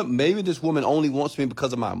 you know what, maybe this woman only wants me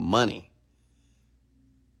because of my money.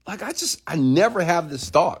 Like, I never have this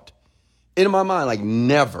thought in my mind, like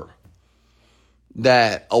never,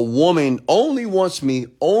 that a woman only wants me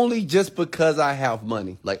only just because I have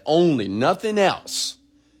money. Like, only, nothing else.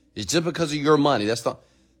 It's just because of your money.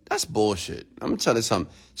 That's bullshit. I'm going to tell you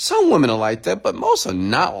something. Some women are like that, but most are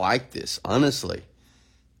not like this, honestly.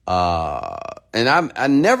 And I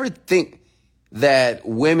never think that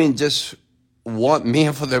women just want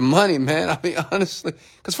men for their money, man. I mean, honestly,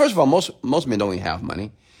 because first of all, most men don't even have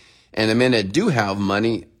money. And the men that do have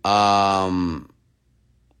money, I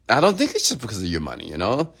don't think it's just because of your money, you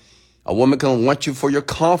know. A woman can want you for your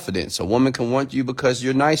confidence. A woman can want you because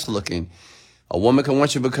you're nice looking. A woman can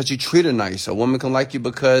want you because you treat her nice. A woman can like you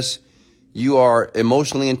because you are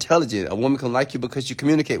emotionally intelligent. A woman can like you because you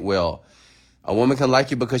communicate well. A woman can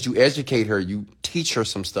like you because you educate her. You teach her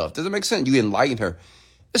some stuff. Does it make sense? You enlighten her.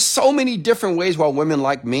 There's so many different ways why women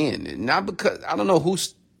like men. Not because, I don't know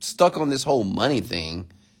who's stuck on this whole money thing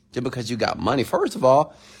just because you got money. First of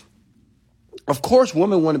all, of course,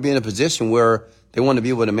 women want to be in a position where they want to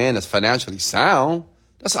be with a man that's financially sound.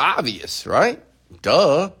 That's obvious, right?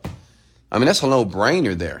 Duh. I mean, that's a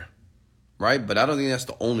no-brainer there, right? But I don't think that's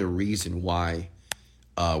the only reason why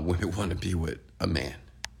women want to be with a man.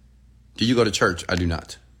 Do you go to church? I do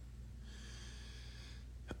not.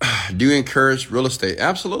 Do you encourage real estate?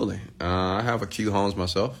 Absolutely. I have a few homes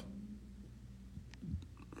myself.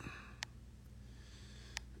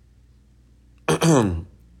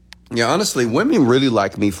 Yeah, honestly, women really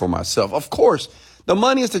like me for myself. Of course, the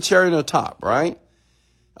money is the cherry on the top, right?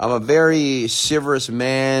 I'm a very chivalrous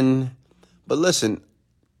man. But listen,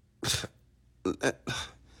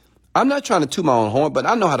 I'm not trying to toot my own horn, but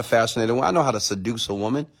I know how to fascinate a woman. I know how to seduce a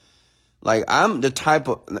woman. Like, I am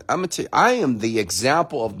the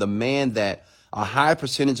example of the man that a high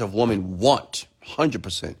percentage of women want,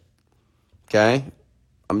 100%. Okay?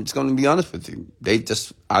 I'm just going to be honest with you.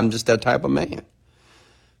 I'm just that type of man.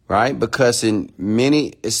 Right? Because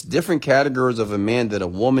it's different categories of a man that a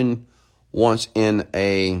woman wants in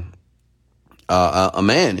a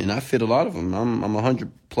man, and I fit a lot of them. I'm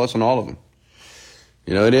 100 plus on all of them.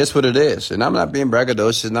 You know, it is what it is, and I'm not being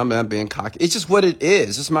braggadocious, and I'm not being cocky. It's just what it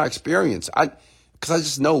is. It's my experience. Because I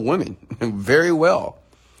just know women very well,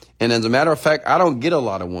 and as a matter of fact, I don't get a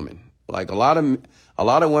lot of women. Like a lot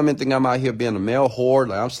of women think I'm out here being a male whore.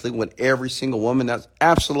 Like I'm sleeping with every single woman. That's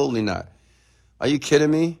absolutely not. Are you kidding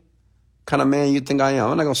me? What kind of man you think I am?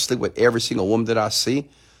 I'm not gonna sleep with every single woman that I see.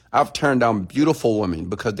 I've turned down beautiful women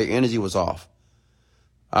because their energy was off.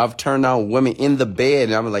 I've turned down women in the bed,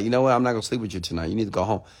 and I'm like, you know what? I'm not going to sleep with you tonight. You need to go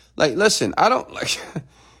home. Like, listen,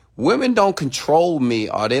 women don't control me,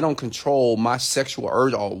 or they don't control my sexual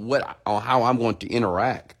urge or how I'm going to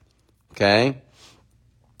interact. Okay?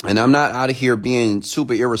 And I'm not out of here being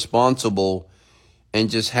super irresponsible and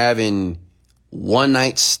just having one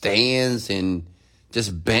night stands and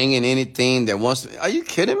just banging anything that wants to. Are you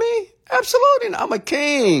kidding me? Absolutely not. I'm a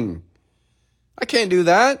king. I can't do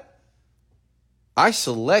that. I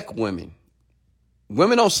select women.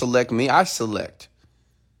 Women don't select me. I select.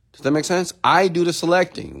 Does that make sense? I do the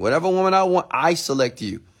selecting. Whatever woman I want, I select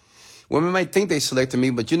you. Women might think they selected me,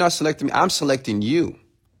 but you're not selecting me. I'm selecting you.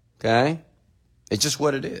 Okay? It's just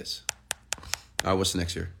what it is. All right, what's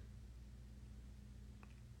next here?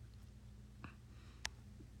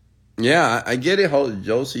 Yeah, I get it,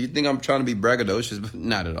 Joe. So you think I'm trying to be braggadocious, but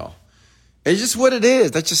not at all. It's just what it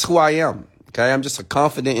is. That's just who I am. Okay? I'm just a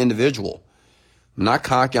confident individual. I'm not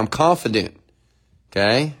cocky. I'm confident.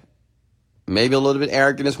 Okay? maybe a little bit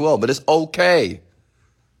arrogant as well, but it's okay.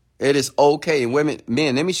 It is okay. And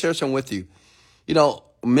men, let me share something with you. You know,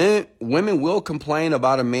 women will complain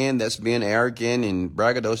about a man that's being arrogant and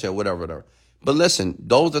braggadocious, whatever. But listen,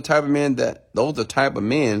 those are the type of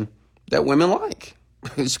men that women like.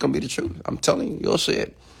 It's gonna be the truth. I'm telling you, you'll see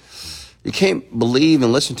it. You can't believe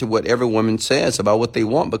and listen to what every woman says about what they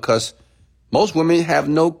want, because most women have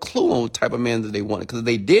no clue on what type of man that they want. Because if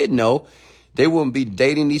they did know, they wouldn't be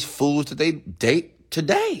dating these fools that they date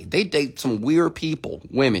today. They date some weird people,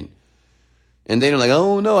 women. And they're like,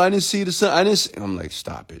 oh, no, I didn't see the sun. I'm like,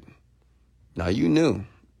 stop it. Now, you knew.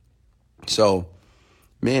 So,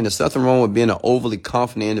 man, there's nothing wrong with being an overly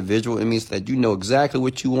confident individual. It means that you know exactly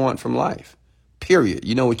what you want from life, period.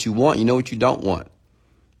 You know what you want. You know what you don't want.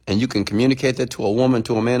 And you can communicate that to a woman,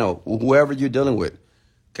 to a man, or whoever you're dealing with,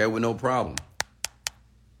 okay, with no problem.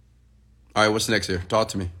 All right, what's next here? Talk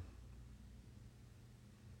to me.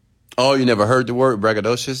 Oh, you never heard the word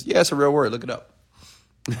braggadocious? Yeah, it's a real word. Look it up.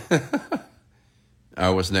 All right,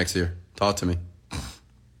 what's next here? Talk to me.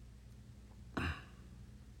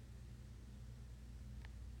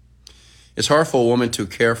 It's hard for a woman to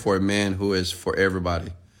care for a man who is for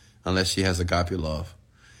everybody unless she has agape love.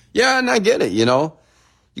 Yeah, and I get it, you know.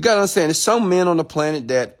 You got to understand, there's some men on the planet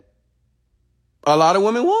that a lot of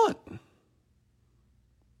women want.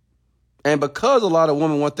 And because a lot of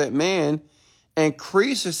women want that man,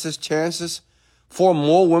 increases his chances for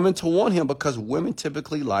more women to want him, because women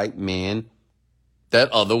typically like men that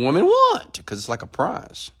other women want, because it's like a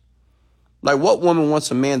prize. Like, what woman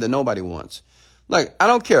wants a man that nobody wants? Like, I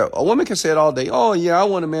don't care. A woman can say it all day. Oh, yeah, I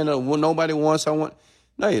want a man that nobody wants. No,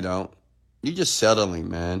 you don't. You're just settling,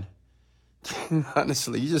 man.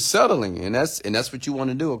 Honestly, you're just settling, and that's what you want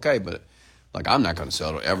to do, okay? But like, I'm not going to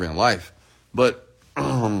settle ever in life. But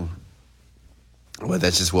well,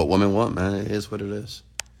 that's just what women want, man. It is what it is.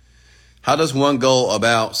 How does one go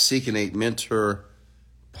about seeking a mentor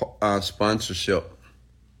sponsorship?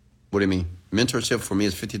 What do you mean? Mentorship for me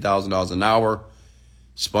is $50,000 an hour.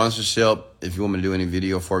 Sponsorship, if you want me to do any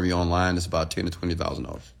video for you online, it's about $10,000 to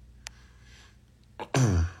 $20,000.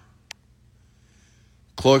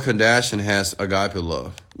 Khloe Kardashian has agape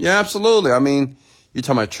love. Yeah, absolutely. I mean, you're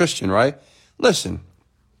talking about Tristan, right? Listen,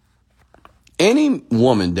 any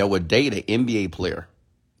woman that would date an NBA player,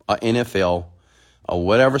 an NFL, or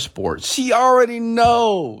whatever sport, she already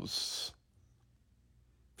knows.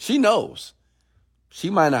 She knows.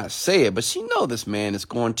 She might not say it, but she knows this man is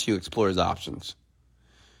going to explore his options.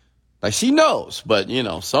 Like, she knows, but, you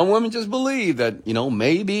know, some women just believe that, you know,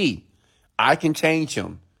 maybe I can change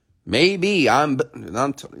him. Maybe I'm you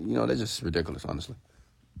know, that's just ridiculous, honestly.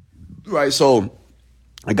 Right, so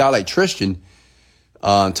a guy like Tristan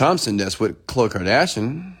Thompson that's with Khloe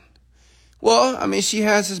Kardashian, well, I mean, she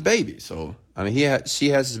has his baby. So, I mean, she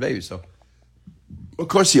has his baby. So, of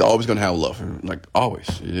course, she always going to have love for him. Like, always.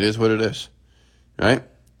 It is what it is. Right?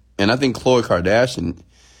 And I think Khloe Kardashian,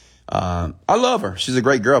 I love her. She's a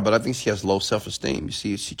great girl, but I think she has low self-esteem. You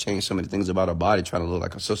see, she changed so many things about her body trying to look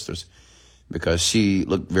like her sisters, because she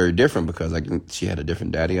looked very different, because she had a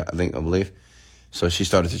different daddy, I believe. So she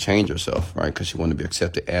started to change herself, right? Because she wanted to be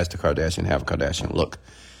accepted as the Kardashian, have a Kardashian look.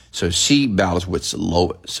 So she battles with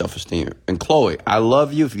low self-esteem. And Khloe, I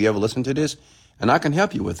love you if you ever listen to this, and I can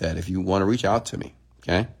help you with that if you want to reach out to me,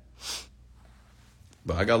 okay?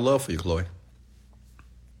 But I got love for you, Khloe.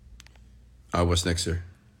 All right, what's next here?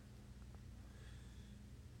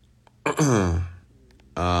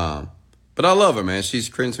 But I love her, man. She's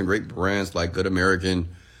creating some great brands like Good American.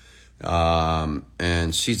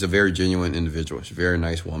 And she's a very genuine individual. She's a very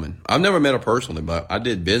nice woman. I've never met her personally, but I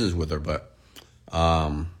did business with her. But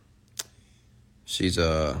but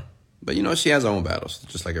you know, she has her own battles,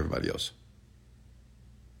 just like everybody else.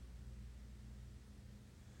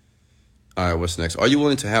 All right, what's next? Are you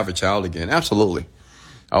willing to have a child again? Absolutely.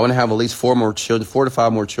 I want to have at least 4 to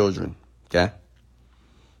 5 more children. Okay.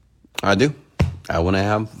 I do. I want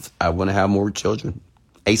to have more children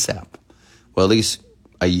ASAP. Well, at least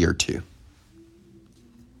a year or two.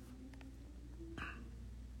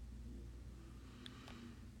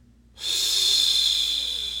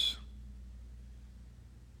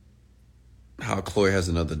 How Khloe has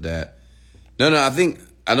another dad. No, I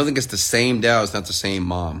don't think it's the same dad. It's not the same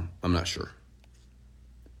mom. I'm not sure.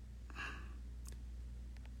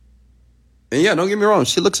 And yeah, don't get me wrong.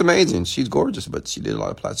 She looks amazing. She's gorgeous, but she did a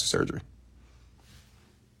lot of plastic surgery.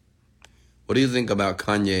 What do you think about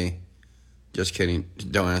Kanye? Just kidding.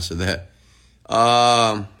 Don't answer that.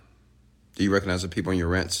 Do you recognize the people on your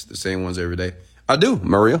rants, the same ones every day? I do,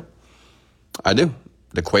 Maria. I do.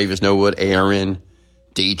 The Quavers, Norwood, Aaron,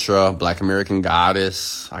 Deetra, Black American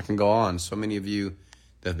Goddess. I can go on. So many of you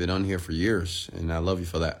that's been on here for years, and I love you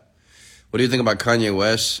for that. What do you think about Kanye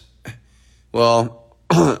West? Well,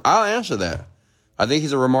 I'll answer that. I think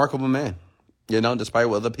he's a remarkable man, despite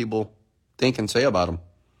what other people think and say about him.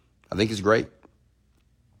 I think he's great.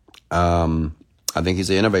 I think he's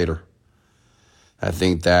an innovator. I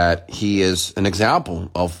think that he is an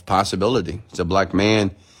example of possibility. He's a black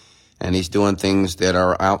man, and he's doing things that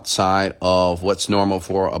are outside of what's normal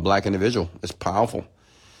for a black individual. It's powerful.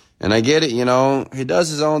 And I get it, he does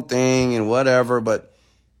his own thing and whatever, but,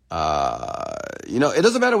 it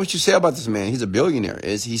doesn't matter what you say about this man. He's a billionaire.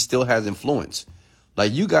 He still has influence.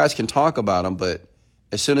 Like, you guys can talk about him, but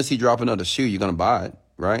as soon as he drop another shoe, you're going to buy it,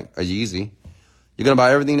 right? A Yeezy. You're going to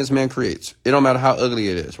buy everything this man creates. It don't matter how ugly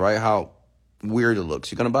it is, right? How weird it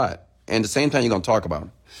looks. You're going to buy it. And at the same time, you're going to talk about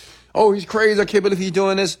him. Oh, he's crazy. I can't believe he's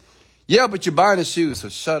doing this. Yeah, but you're buying his shoes, so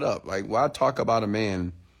shut up. Like, why talk about a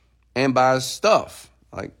man and buy his stuff?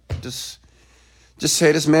 Like, just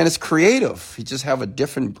say this man is creative. He just have a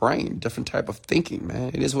different brain, different type of thinking,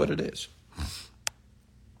 man. It is what it is.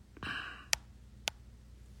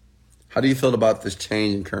 How do you feel about this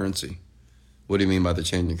change in currency? What do you mean by the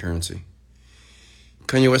change in currency?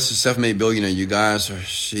 Kanye West is a self-made billionaire. You guys are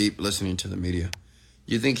sheep listening to the media.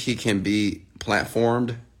 You think he can be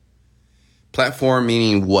platformed? Platform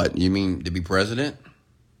meaning what? You mean to be president?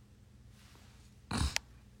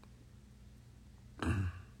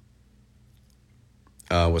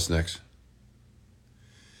 What's next?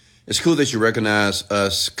 It's cool that you recognize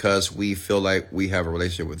us because we feel like we have a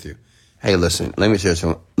relationship with you. Hey, listen, let me share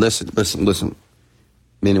something. Listen.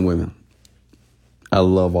 Men and women, I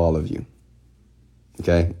love all of you.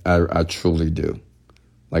 Okay? I truly do.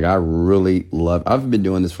 Like, I really love, I've been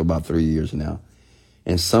doing this for about 3 years now.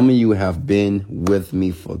 And some of you have been with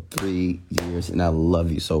me for 3 years, and I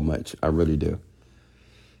love you so much. I really do.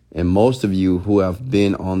 And most of you who have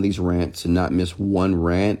been on these rants and not miss one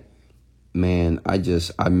rant, man, I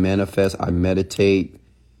manifest, I meditate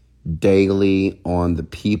daily on the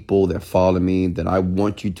people that follow me, that I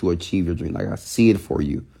want you to achieve your dream. Like, I see it for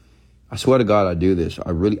you. I swear to God, I do this.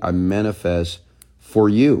 I manifest for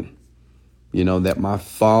you. That my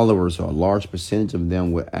followers, or a large percentage of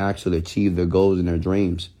them, will actually achieve their goals and their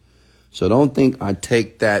dreams. So don't think I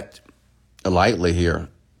take that lightly here.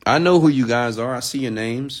 I know who you guys are. I see your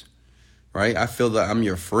names, right? I feel that I'm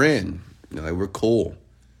your friend. Like, we're cool.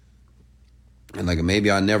 And like, maybe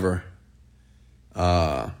I never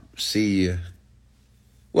see you.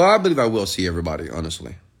 Well, I believe I will see everybody,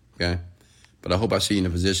 honestly. Okay? But I hope I see you in a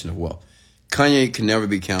position of wealth. Kanye can never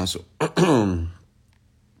be canceled.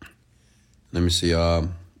 Let me see.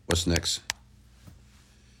 What's next?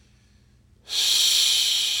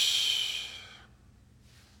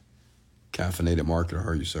 Caffeinated marketer,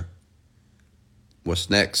 heard you, sir. What's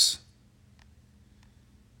next?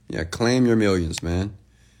 Yeah, claim your millions, man.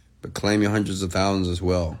 But claim your hundreds of thousands as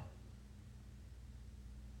well.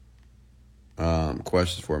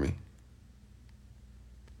 Questions for me?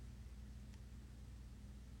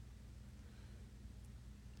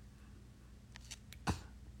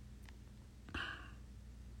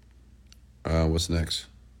 What's next?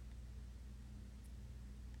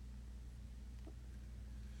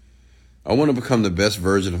 I want to become the best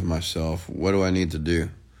version of myself. What do I need to do?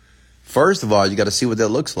 First of all, you got to see what that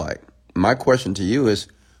looks like. My question to you is,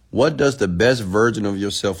 what does the best version of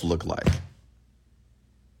yourself look like?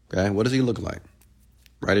 Okay, what does he look like?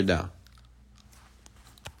 Write it down.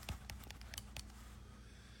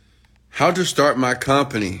 How to start my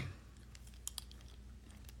company.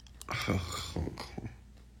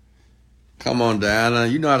 Come on, Diana.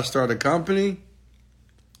 You know how to start a company?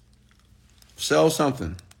 Sell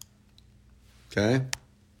something. Okay?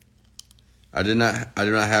 I did not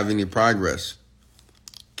have any progress.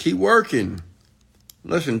 Keep working.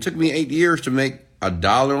 Listen, it took me 8 years to make $1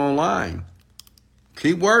 online.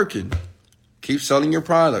 Keep working. Keep selling your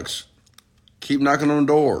products. Keep knocking on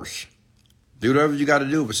doors. Do whatever you got to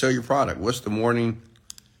do, but sell your product. What's the morning,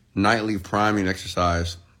 nightly priming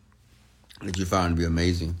exercise that you found to be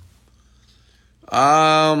amazing?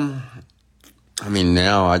 Now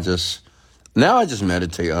I just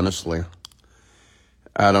meditate, honestly.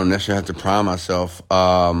 I don't necessarily have to prime myself.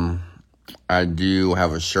 I do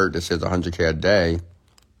have a shirt that says 100K a day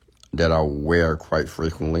that I wear quite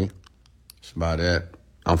frequently. That's about it.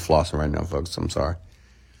 I'm flossing right now, folks. I'm sorry.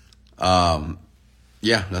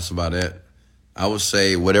 Yeah, that's about it. I would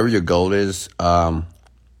say whatever your goal is,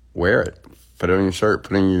 wear it. Put it on your shirt.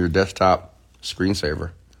 Put it on your desktop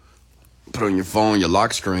screensaver. Put it on your phone, your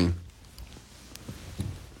lock screen.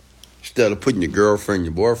 Instead of putting your girlfriend,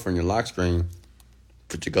 your boyfriend, your lock screen,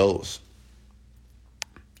 put your goals.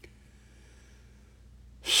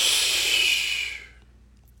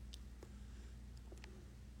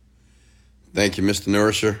 Thank you, Mr.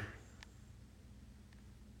 Nourisher.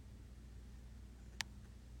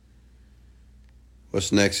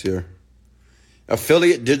 What's next here?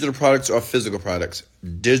 Affiliate digital products or physical products?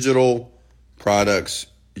 Digital products,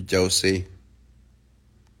 Josie.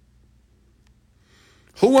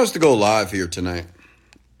 Who wants to go live here tonight?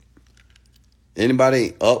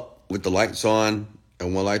 Anybody up with the lights on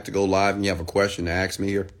and would like to go live and you have a question to ask me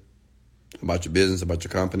here about your business, about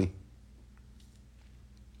your company?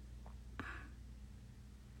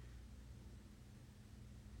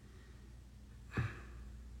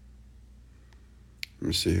 Let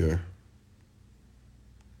me see here.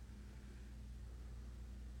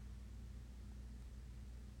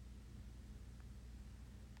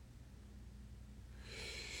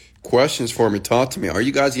 Questions for me. Talk to me. Are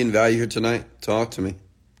you guys getting value here tonight? Talk to me.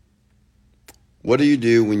 What do you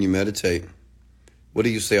do when you meditate? What do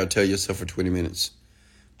you say or tell yourself for 20 minutes?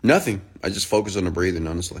 Nothing. I just focus on the breathing,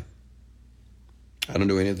 honestly. I don't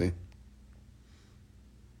do anything.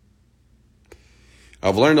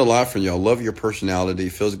 I've learned a lot from y'all. Love your personality.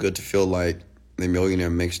 Feels good to feel like the millionaire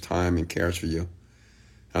makes time and cares for you.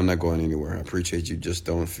 I'm not going anywhere. I appreciate you. Just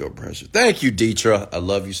don't feel pressure. Thank you, Deetra. I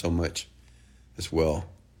love you so much as well.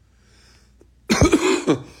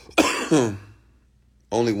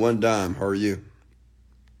 Only one dime. How are you?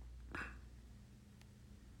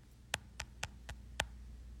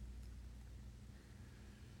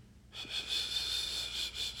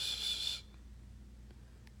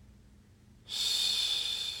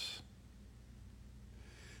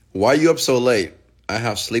 Why are you up so late? I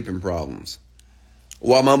have sleeping problems.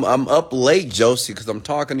 Well, I'm up late, Josie, because I'm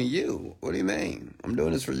talking to you. What do you mean? I'm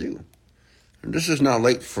doing this for you. And this is not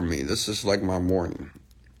late for me. This is like my morning.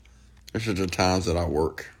 This is the times that I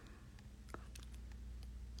work.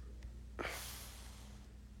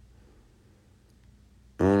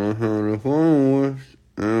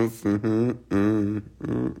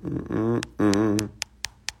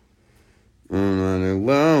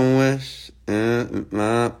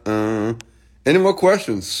 Any more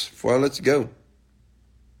questions before I let you go?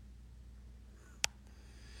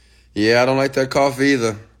 Yeah, I don't like that coffee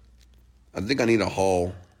either. I think I need a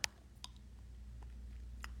haul.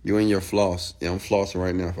 You and your floss. Yeah, I'm flossing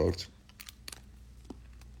right now, folks.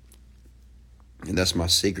 And that's my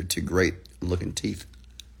secret to great looking teeth.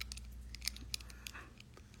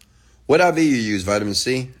 What IV you use? Vitamin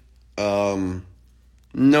C? No,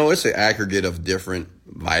 it's an aggregate of different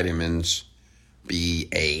vitamins. B,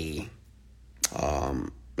 A.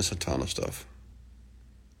 It's a ton of stuff.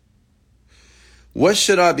 What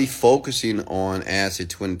should I be focusing on as a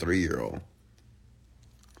 23-year-old?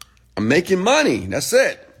 I'm making money. That's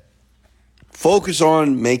it. Focus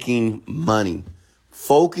on making money.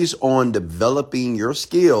 Focus on developing your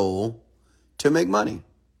skill to make money.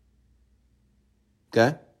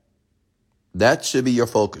 Okay? That should be your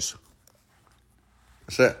focus.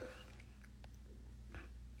 That's it.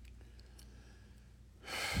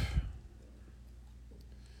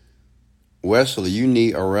 Wesley, you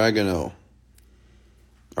need oregano.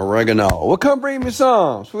 Well, come bring me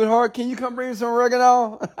some, sweetheart. Can you come bring me some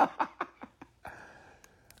oregano?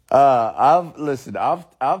 I've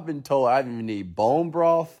been told I even need bone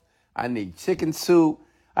broth. I need chicken soup.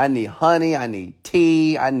 I need honey. I need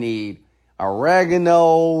tea. I need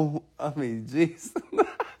oregano. I mean, jeez.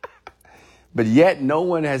 But yet no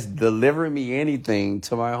one has delivered me anything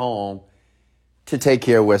to my home to take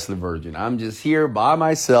care of Wesley Virgin. I'm just here by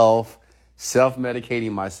myself,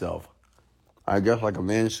 self-medicating myself. I guess like a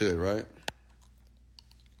man should, right?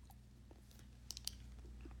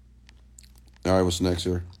 All right, what's next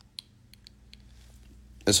here?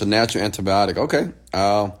 It's a natural antibiotic. Okay.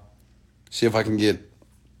 I'll see if I can get...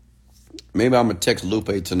 Maybe I'm going to text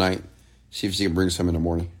Lupe tonight. See if she can bring some in the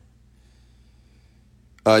morning.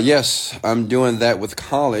 Yes, I'm doing that with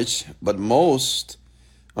college. But most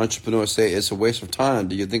entrepreneurs say it's a waste of time.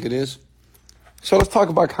 Do you think it is? So let's talk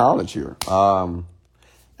about college here. And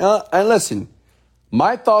listen,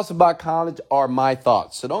 my thoughts about college are my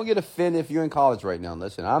thoughts. So don't get offended if you're in college right now.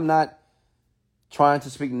 Listen, I'm not trying to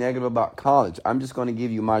speak negative about college. I'm just going to give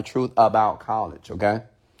you my truth about college, okay?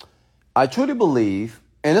 I truly believe,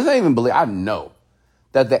 and it's not even believe, I know,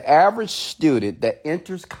 that the average student that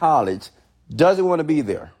enters college doesn't want to be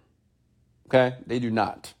there, okay? They do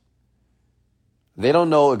not. They don't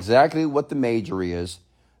know exactly what the major is.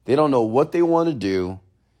 They don't know what they want to do,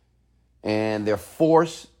 and they're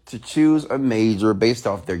forced to choose a major based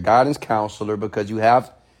off their guidance counselor because you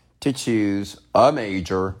have to choose a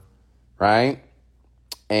major, right?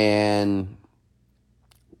 And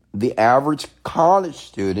the average college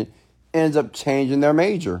student ends up changing their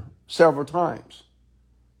major several times,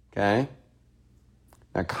 okay?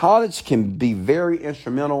 Now, college can be very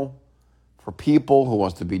instrumental for people who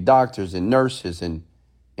wants to be doctors and nurses and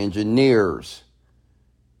engineers,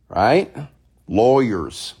 right?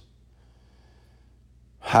 Lawyers.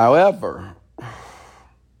 However,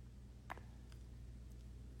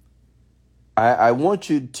 I want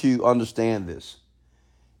you to understand this.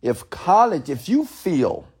 If you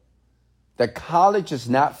feel that college is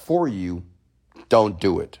not for you, don't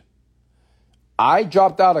do it. I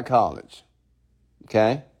dropped out of college,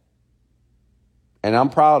 okay? And I'm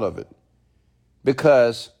proud of it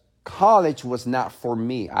because college was not for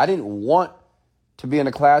me. I didn't want to be in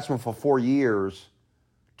a classroom for 4 years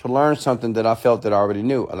to learn something that I felt that I already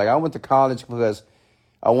knew. Like, I went to college because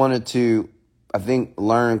I wanted to,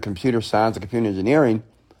 learn computer science and computer engineering,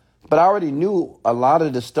 but I already knew a lot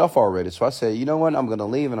of this stuff already. So I said, you know what? I'm going to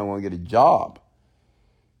leave and I'm going to get a job.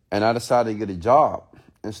 And I decided to get a job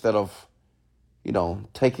instead of,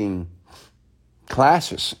 taking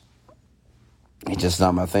classes. It's just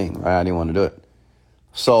not my thing, right? I didn't want to do it.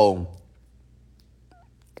 So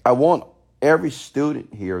I want every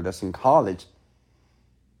student here that's in college,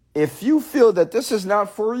 if you feel that this is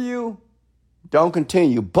not for you, don't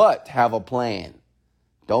continue, but have a plan.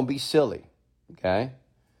 Don't be silly, okay?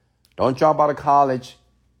 Don't drop out of college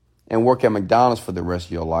and work at McDonald's for the rest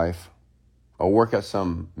of your life or work at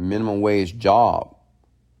some minimum wage job.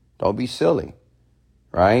 Don't be silly,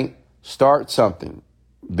 right? Start something.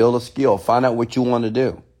 Build a skill. Find out what you want to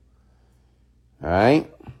do. All right?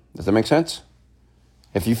 Does that make sense?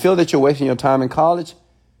 If you feel that you're wasting your time in college,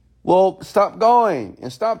 well, stop going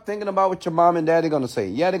and stop thinking about what your mom and dad are going to say.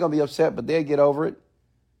 Yeah, they're going to be upset, but they'll get over it.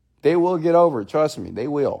 They will get over it. Trust me, they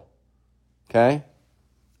will. Okay?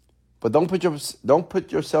 But don't put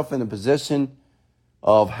yourself in a position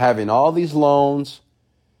of having all these loans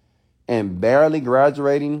and barely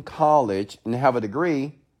graduating college and have a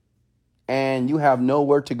degree and you have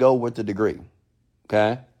nowhere to go with the degree.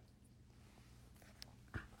 Okay?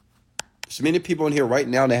 There's many people in here right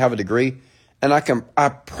now that have a degree, and I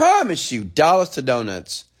promise you, dollars to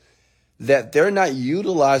donuts, that they're not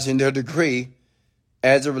utilizing their degree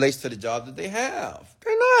as it relates to the job that they have.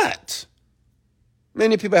 They're not.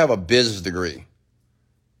 Many people have a business degree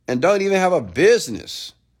and don't even have a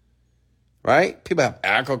business, right? People have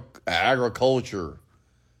agriculture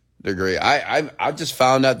degree. I just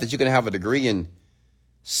found out that you can have a degree in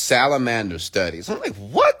salamander studies. I'm like,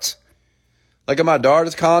 what? Like at my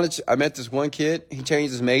daughter's college, I met this one kid. He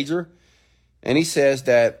changed his major, and he says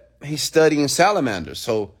that he's studying salamanders.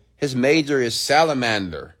 So his major is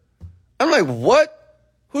salamander. I'm like, what?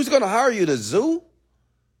 Who's going to hire you, the zoo?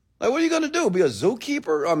 Like, what are you going to do? Be a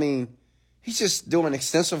zookeeper? I mean, he's just doing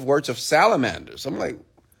extensive works of salamanders. I'm like,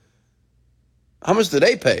 how much do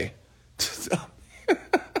they pay?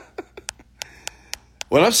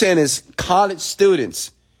 What I'm saying is college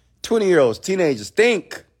students, 20-year-olds, teenagers,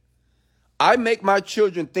 think. I make my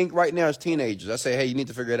children think right now as teenagers. I say, hey, you need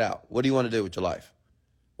to figure it out. What do you want to do with your life?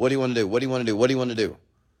 What do you want to do? What do you want to do? What do you want to do?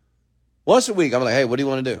 Once a week, I'm like, hey, what do you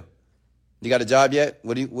want to do? You got a job yet?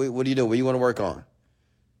 What do you do? What do you want to work on?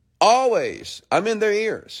 Always. I'm in their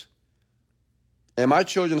ears. And my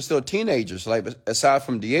children are still teenagers. Like, aside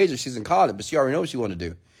from Deasia, she's in college, but she already knows what she want to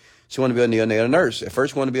do. She want to be a neonatal nurse. At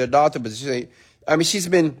first, she want to be a doctor, but she's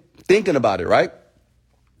been thinking about it, right?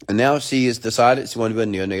 And now she has decided she want to be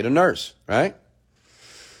a neonatal nurse, right?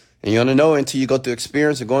 And you want to know until you go through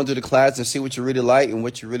experience and going through the class and see what you really like and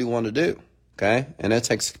what you really want to do, okay? And that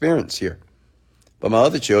takes experience here. But my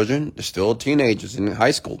other children, they're still teenagers in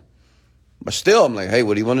high school. But still, I'm like, hey,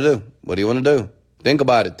 what do you want to do? What do you want to do? Think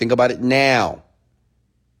about it. Think about it now.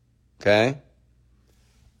 Okay?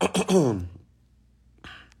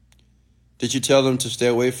 Did you tell them to stay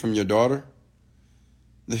away from your daughter?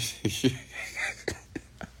 That's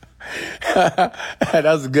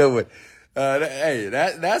a good one. Hey,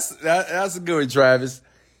 that's a good one, Travis.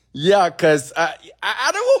 Yeah, because I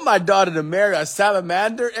don't want my daughter to marry a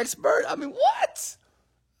salamander expert. I mean, what?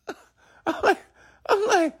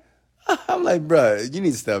 I'm like, bro, you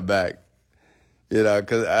need to step back.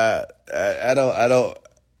 Because I don't.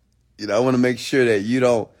 I want to make sure that you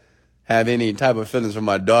don't have any type of feelings for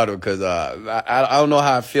my daughter because I don't know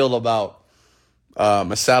how I feel about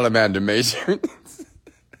a salamander major.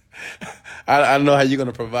 I don't know how you're going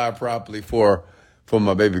to provide properly for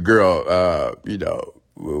my baby girl.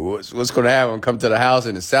 What's going to happen? Come to the house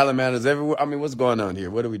and the salamanders everywhere. I mean, what's going on here?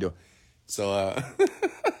 What are we doing? So,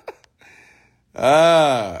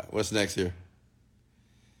 what's next here?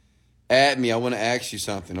 Add me. I want to ask you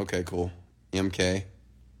something. Okay, cool. MK.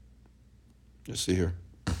 Let's see here.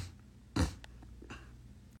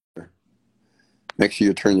 Make sure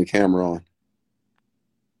you turn your camera on.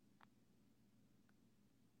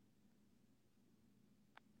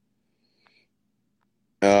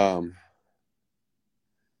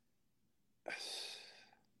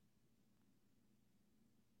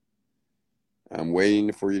 I'm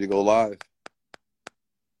waiting for you to go live.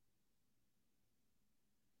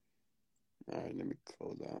 All right, let me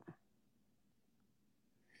close out.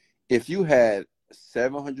 If you had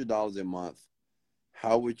 $700 a month,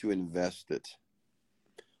 how would you invest it?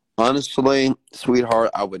 Honestly,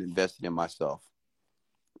 sweetheart, I would invest it in myself.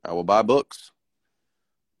 I will buy books,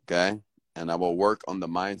 okay? And I will work on the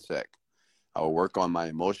mindset. I will work on my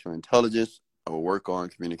emotional intelligence. I will work on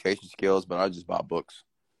communication skills, but I just buy books.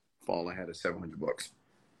 If all I had is $700.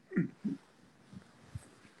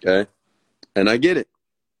 Okay? And I get it.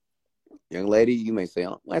 Young lady, you may say,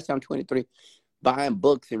 oh, last time I'm 23, buying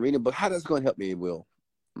books and reading books. How that's going to help me? It will.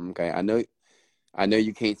 Okay? I know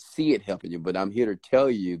you can't see it helping you, but I'm here to tell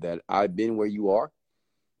you that I've been where you are.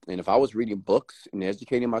 And if I was reading books and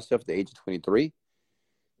educating myself at the age of 23,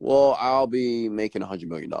 well, I'll be making $100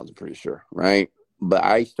 million, I'm pretty sure, right? But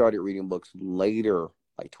I started reading books later,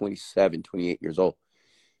 like 27, 28 years old.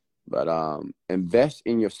 But invest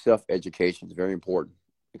in your self-education is very important,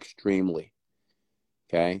 extremely,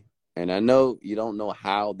 okay? And I know you don't know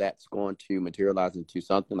how that's going to materialize into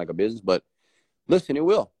something like a business, but listen, it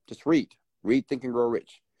will. Just read. Read, Think, and Grow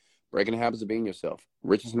Rich. Breaking the Habits of Being Yourself.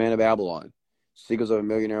 Richest Man of Babylon. Secrets of a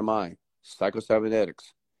Millionaire Mind.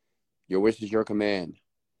 Psycho-Cybernetics. Your Wish is Your Command.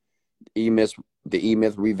 The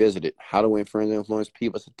E-Myth Revisited. How to Win Friends and Influence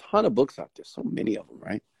People. It's a ton of books out there. So many of them,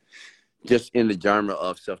 right? Just in the genre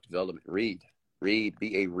of self-development. Read. Be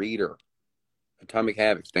a reader. Atomic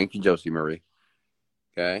Habits. Thank you, Josie Marie.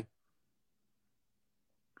 Okay.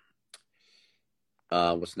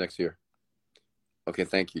 What's next here? Okay,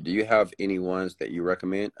 thank you. Do you have any ones that you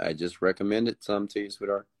recommend? I just recommended some to you,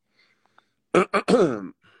 sweetheart.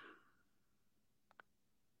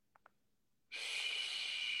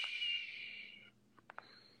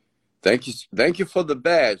 Thank you for the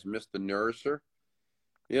badge, Mr. Nourisher.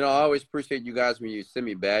 I always appreciate you guys when you send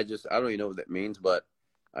me badges. I don't even know what that means, but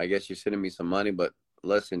I guess you're sending me some money. But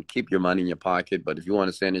listen, keep your money in your pocket. But if you want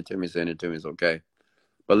to send it to me, it's okay.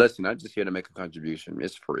 But listen, I'm just here to make a contribution.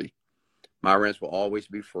 It's free. My rants will always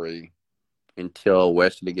be free until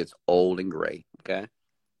Wesley gets old and gray, okay?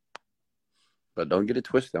 But don't get it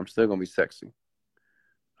twisted. I'm still going to be sexy.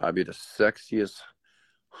 I'll be the sexiest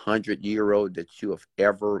 100-year-old that you have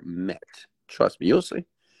ever met. Trust me. You'll see.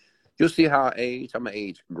 You'll see how I age. I'm going to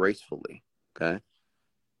age gracefully, okay?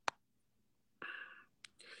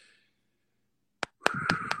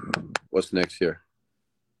 What's next here?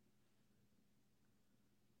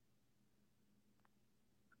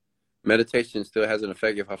 Meditation still has an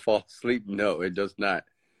effect if I fall asleep? No, it does not.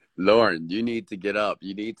 Lauren, you need to get up.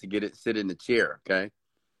 You need to sit in the chair, okay?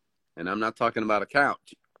 And I'm not talking about a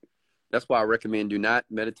couch. That's why I recommend do not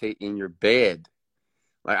meditate in your bed.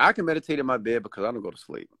 Like, I can meditate in my bed because I don't go to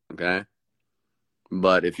sleep, okay?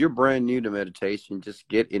 But if you're brand new to meditation, just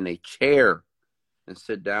get in a chair and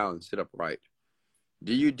sit down and sit upright.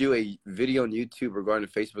 Do you do a video on YouTube regarding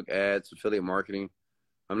Facebook ads, affiliate marketing?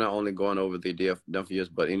 I'm not only going over the idea of done for years,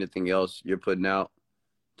 but anything else you're putting out,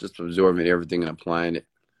 just absorbing everything and applying it.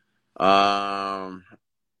 I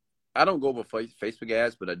don't go over Facebook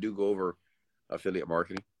ads, but I do go over affiliate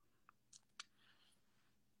marketing.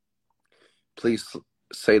 Please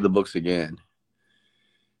say the books again.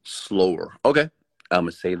 Slower. Okay. I'm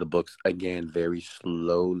going to say the books again very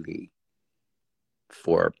slowly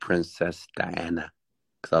for Princess Diana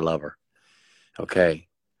because I love her. Okay.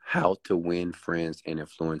 How to Win Friends and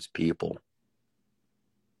Influence People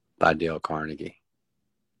by Dale Carnegie.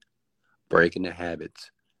 Breaking the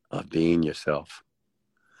Habits of Being Yourself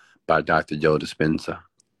by Dr. Joe Dispenza.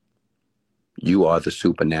 You Are the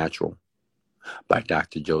Supernatural by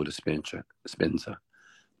Dr. Joe Dispenza.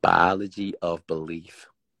 Biology of Belief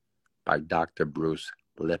by Dr. Bruce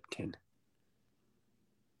Lipton.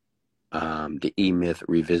 The E-Myth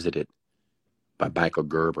Revisited by Michael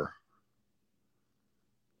Gerber.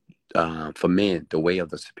 For Men, The Way of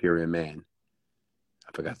the Superior Man.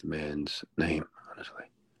 I forgot the man's name, honestly.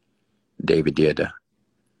 David Deida.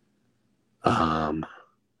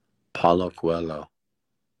 Paulo Coelho,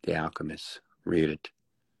 The Alchemist. Read it.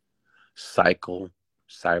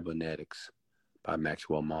 Psycho-Cybernetics by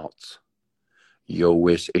Maxwell Maltz. Your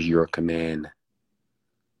Wish is Your Command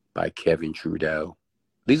by Kevin Trudeau.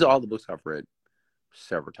 These are all the books I've read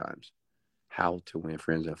several times. How to Win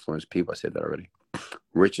Friends and Influence People. I said that already.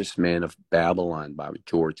 Richest Man of Babylon by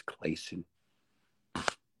George Clayson.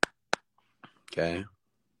 Okay.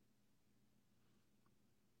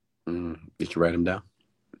 Did you write them down?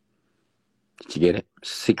 Did you get it?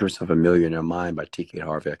 Secrets of a Millionaire Mind by T.K.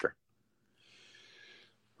 Harvecker.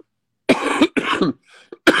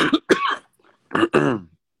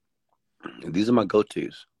 These are my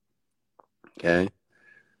go-tos. Okay.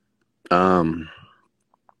 Um,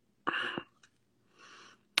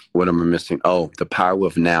 what am I missing? Oh, The Power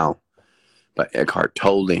of Now by Eckhart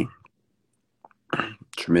Tolle.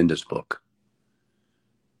 Tremendous book.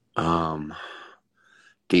 Um,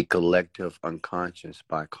 The Collective Unconscious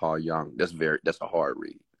by Carl Jung. That's a hard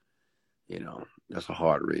read. That's a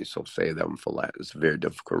hard read. So save that one for last. It's a very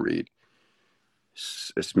difficult read.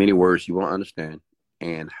 It's many words you won't understand,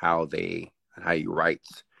 and how he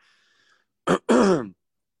writes.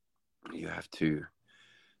 you have to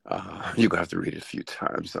you're gonna have to read it a few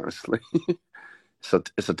times, honestly. So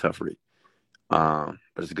it's a tough read, but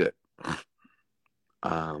it's good.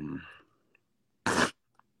 I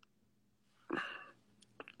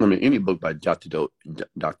mean, any book by Dr. Joe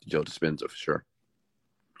Dispenza, for sure.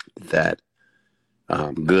 That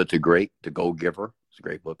Good to Great, The Go Giver. It's a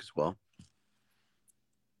great book as well.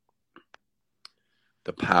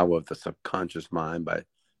 The Power of the Subconscious Mind by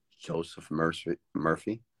Joseph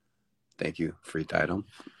Murphy. Thank you, free title.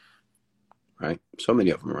 Right? So many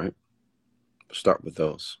of them, right? Start with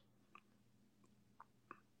those.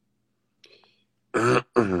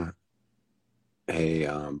 Hey,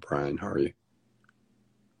 Brian, how are you?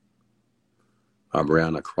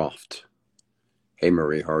 Brianna Croft. Hey,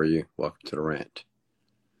 Marie, how are you? Welcome to the rant.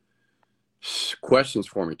 Questions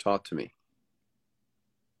for me. Talk to me.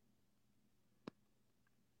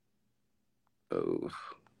 Oh.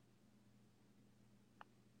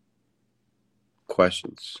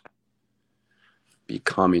 Questions.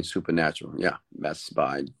 Becoming Supernatural. Yeah, that's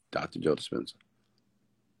by Dr. Joe Dispenza.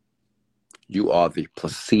 You Are the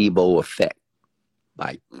Placebo Effect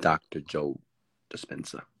by Dr. Joe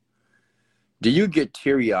Dispenza. Do you get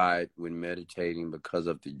teary-eyed when meditating because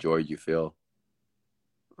of the joy you feel?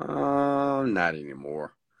 Not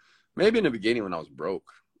anymore. Maybe in the beginning when I was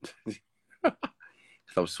broke.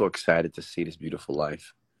 I was so excited to see this beautiful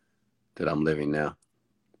life that I'm living now.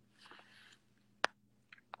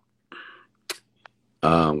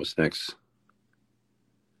 What's next?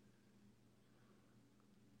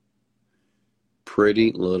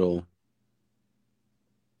 Pretty Little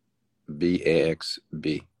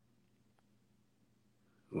BAXB.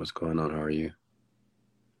 What's going on? How are you?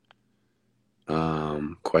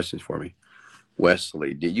 Questions for me.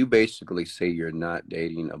 Wesley, did you basically say you're not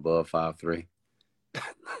dating above 5'3"?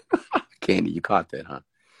 Candy, you caught that, huh?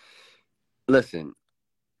 Listen,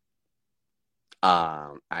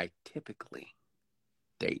 I typically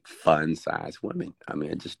date fun size women. I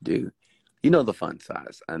mean, I just do. You know the fun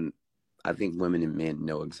size. And I think women and men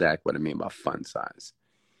know exactly what I mean by fun size.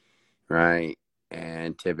 Right?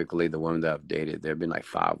 And typically the women that I've dated, they've been like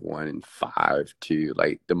 5'1" and 5'2".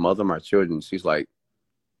 Like the mother of my children, she's like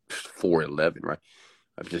 4'11", right?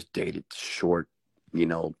 I've just dated short,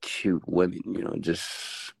 cute women,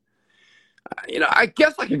 I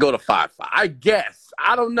guess I could go to 5'5". I guess.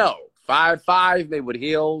 I don't know. 5'5", maybe with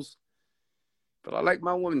heels. But I like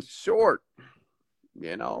my women short,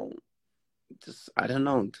 I don't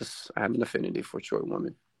know. I have an affinity for short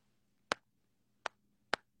women.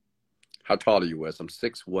 How tall are you, Wes? I'm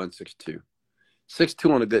 6'1", 6'2".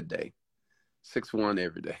 6'2" on a good day. 6'1"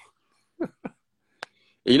 every day.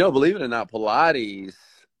 Believe it or not, Pilates,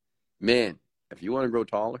 men, if you want to grow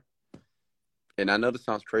taller, and I know this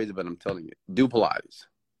sounds crazy, but I'm telling you, do Pilates.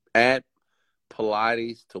 Add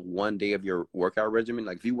Pilates to one day of your workout regimen.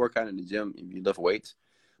 Like if you work out in the gym and you lift weights,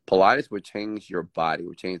 Pilates will change your body,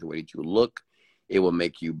 will change the way that you look. It will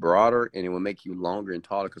make you broader, and it will make you longer and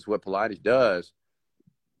taller. Because what Pilates does,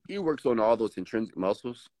 it works on all those intrinsic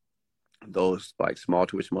muscles, those like small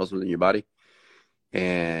twitch muscles in your body.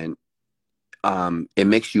 And it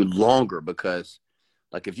makes you longer because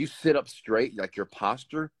like if you sit up straight, like your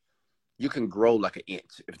posture, you can grow like an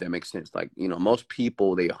inch, if that makes sense. Like, most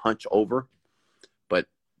people, they hunch over, but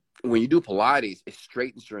when you do Pilates, it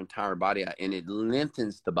straightens your entire body out and it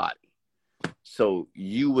lengthens the body. So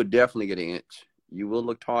you would definitely get an inch. You will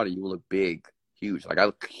look taller. You will look big, huge. Like I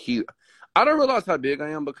look huge. I don't realize how big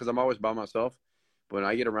I am because I'm always by myself. But when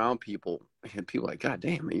I get around people, and people are like, God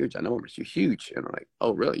damn, man, you're ginormous. You're huge. And I'm like,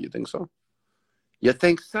 oh, really? You think so? You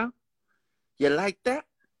think so? You like that?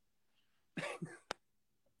 All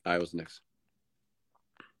right, what's next?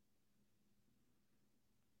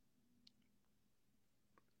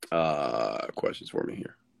 Questions for me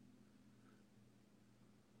here.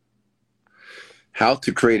 How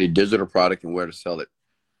to create a digital product and where to sell it.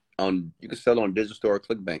 You can sell it on digital store or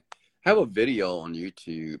ClickBank. I have a video on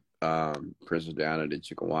YouTube, Princess Diana, that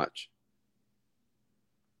you can watch.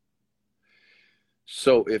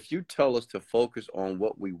 So if you tell us to focus on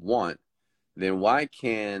what we want, then why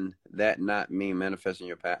can that not mean manifesting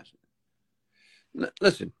your passion?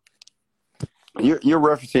 Listen, you're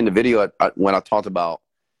referencing the video when I talked about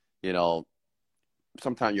You know,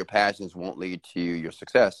 sometimes your passions won't lead to your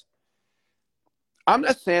success. I'm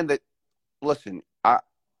not saying that, listen,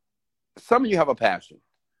 some of you have a passion.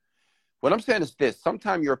 What I'm saying is this: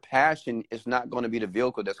 sometimes your passion is not going to be the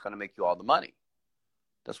vehicle that's going to make you all the money.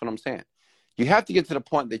 That's what I'm saying. You have to get to the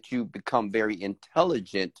point that you become very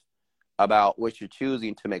intelligent about what you're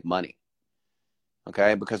choosing to make money.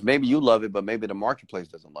 Okay, because maybe you love it, but maybe the marketplace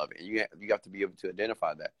doesn't love it. And you have to be able to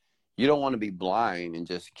identify that. You don't want to be blind and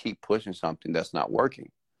just keep pushing something that's not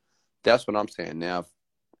working. That's what I'm saying. Now,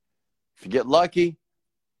 if you get lucky,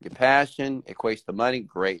 your passion equates to money,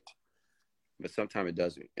 great. But sometimes it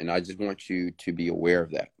doesn't. And I just want you to be aware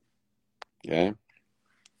of that. Okay?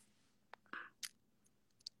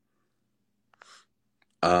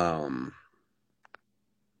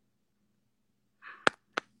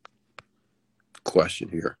 Question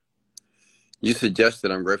here. You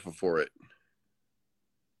suggested I'm grateful for it.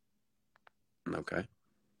 Okay.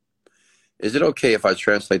 Is it okay if I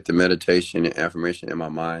translate the meditation and affirmation in my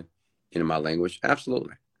mind into my language?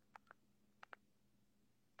 Absolutely.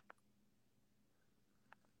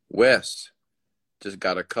 Wes, just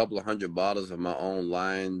got a couple of 100 bottles of my own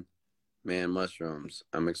Lion Man mushrooms.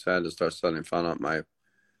 I'm excited to start selling and find out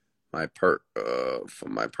for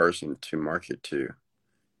my person to market to.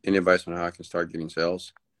 Any advice on how I can start getting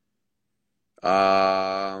sales?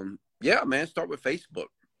 Yeah, man, start with Facebook.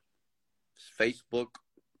 Facebook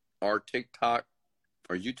or TikTok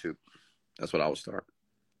or YouTube. That's what I would start.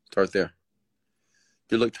 Start there.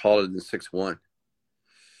 You look taller than 6'1".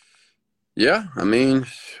 Yeah, I mean,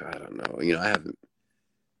 I don't know. I haven't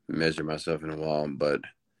measured myself in a while, but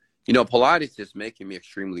Pilates is making me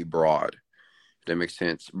extremely broad. If that makes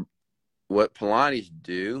sense. What Pilates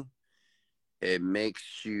do, it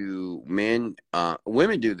makes you women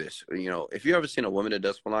do this. If you ever seen a woman that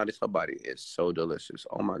does Pilates, her body is so delicious.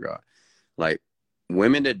 Oh my God. Like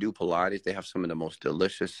women that do Pilates, they have some of the most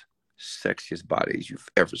delicious, sexiest bodies you've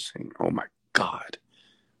ever seen. Oh my God.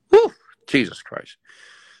 Woo! Jesus Christ.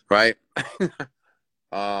 Right?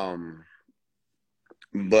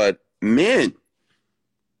 But men,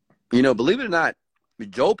 believe it or not,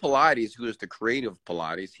 Joe Pilates, who is the creator of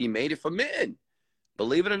Pilates, he made it for men.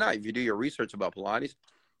 Believe it or not, if you do your research about Pilates,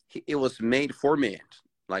 it was made for men,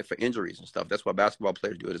 like for injuries and stuff. That's why basketball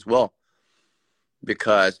players do it as well,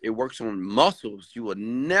 because it works on muscles you would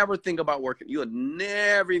never think about working. You would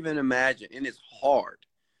never even imagine, and it's hard.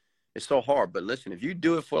 It's so hard. But listen, if you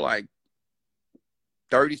do it for like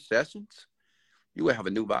 30 sessions, you will have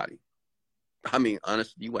a new body. I mean,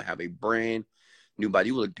 honestly, you will have a brand new body.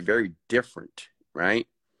 You will look very different, right?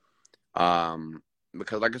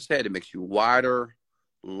 Because like I said, it makes you wider,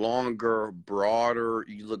 longer, broader.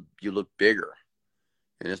 You look bigger.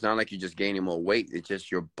 And it's not like you're just gaining more weight. It's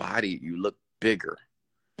just your body. You look bigger,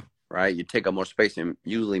 right? You take up more space. And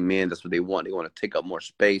usually men, that's what they want. They want to take up more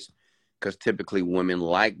space because typically women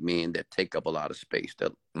like men that take up a lot of space.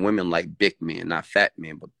 That women like big men, not fat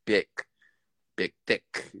men, but big, thick,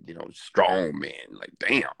 strong men. Like,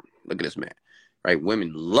 damn, look at this man, right?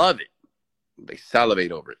 Women love it. They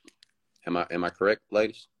salivate over it. Am I correct,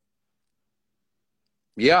 ladies?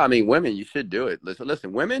 Yeah, I mean, women, you should do it.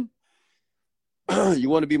 Listen, women, you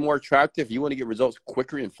want to be more attractive, you want to get results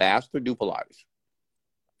quicker and faster, do Pilates.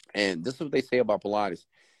 And this is what they say about Pilates.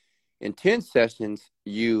 In 10 sessions,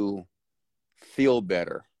 you feel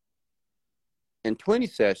better. In 20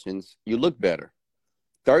 sessions, you look better.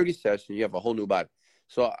 30 sessions, you have a whole new body.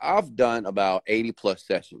 So I've done about 80 plus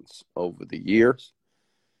sessions over the years.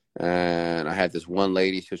 And I had this one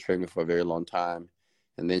lady, she was training me for a very long time.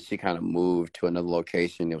 And then she kind of moved to another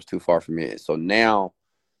location. It was too far from me. So now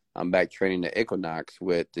I'm back training the Equinox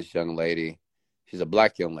with this young lady. She's a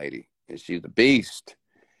black young lady, and she's a beast.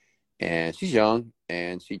 And she's young,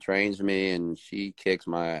 and she trains me, and she kicks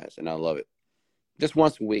my ass, and I love it. Just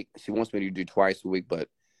once a week. She wants me to do twice a week, but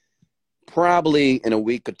probably in a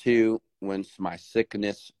week or two, when my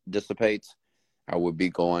sickness dissipates, I would be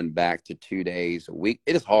going back to 2 days a week.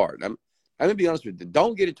 It is hard. I'm going to be honest with you.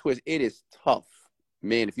 Don't get it twisted. It is tough.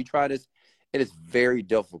 Man, if you try this, it is very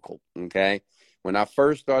difficult, okay? When I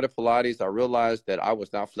first started Pilates, I realized that I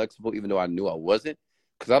was not flexible, even though I knew I wasn't,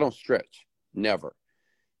 because I don't stretch. Never.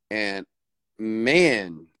 And,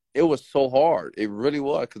 man, it was so hard. It really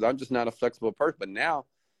was, because I'm just not a flexible person. But now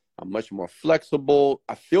I'm much more flexible.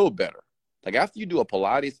 I feel better. Like, after you do a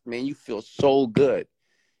Pilates, man, you feel so good.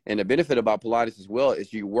 And the benefit about Pilates as well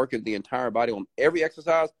is you working the entire body on every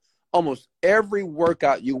exercise. Almost every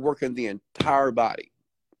workout, you working the entire body.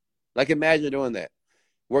 Like, imagine doing that.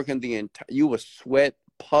 Working the entire, you will sweat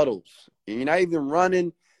puddles. You're not even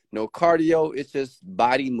running, no cardio. It's just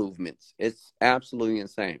body movements. It's absolutely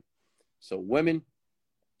insane. So women,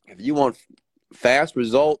 If you want fast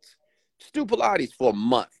results, just do Pilates for a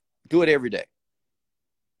month. Do it every day.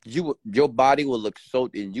 Your body will look so,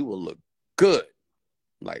 and you will look good.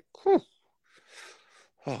 Like, whew,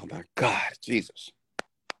 oh my God, Jesus.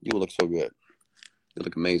 You will look so good. You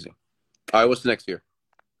look amazing. All right, what's next here?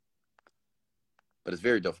 But it's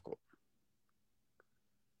very difficult.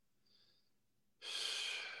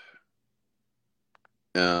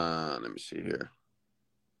 Let me see here.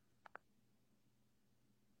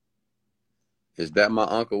 Is that my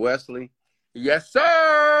Uncle Wesley? Yes,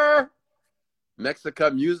 sir.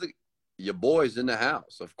 Mexican music. Your boy's in the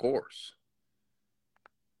house, of course.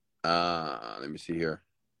 Let me see here.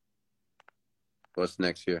 What's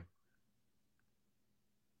next here?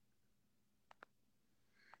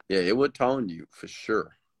 Yeah, it would tone you for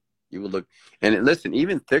sure. You would look, and listen,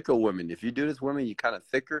 even thicker women, if you do this women, you kind of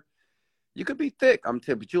thicker, you could be thick, I'm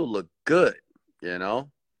telling you, but you'll look good, you know?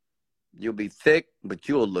 You'll be thick, but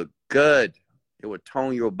you'll look good. It would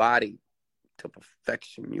tone your body to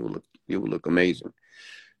perfection. You will look amazing.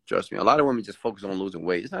 Trust me. A lot of women just focus on losing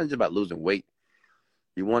weight. It's not just about losing weight.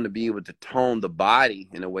 You want to be able to tone the body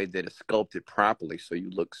in a way that is sculpted properly so you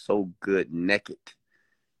look so good naked.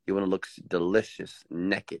 You want to look delicious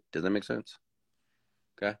naked. Does that make sense?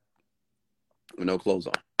 Okay? With no clothes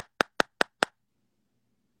on.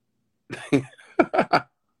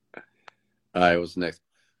 All right, what's next?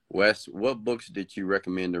 Wes, what books did you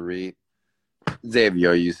recommend to read? Xavier,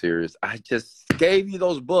 are you serious? I just gave you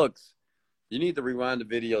those books. You need to rewind the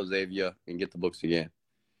video, Xavier, and get the books again.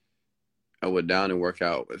 I went down and work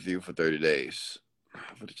out with you for 30 days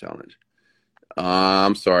for the challenge.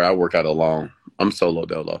 I'm sorry, I work out alone. I'm solo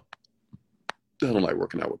dolo. I don't like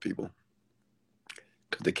working out with people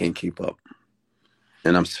because they can't keep up.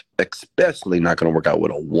 And I'm especially not going to work out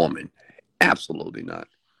with a woman. Absolutely not.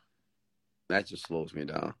 That just slows me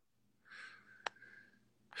down.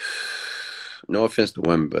 No offense to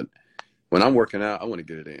women, but when I'm working out, I want to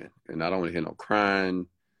get it in. And I don't want to hear no crying,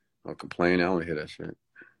 no complaining. I don't want to hear that shit.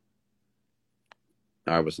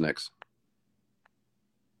 All right, what's next?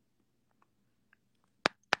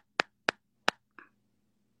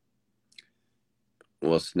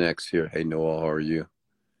 What's next here? Hey, Noel, how are you?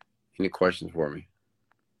 Any questions for me?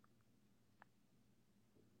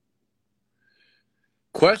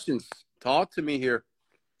 Questions? Talk to me here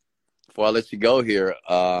before I let you go here.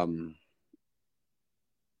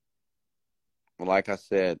 Like I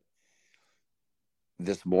said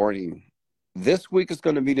this morning, this week is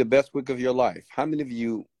going to be the best week of your life. How many of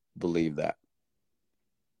you believe that?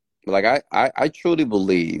 Like I truly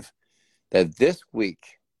believe that this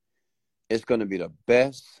week is going to be the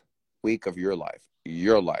best week of your life.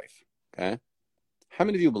 Your life. Okay? How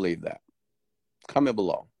many of you believe that? Comment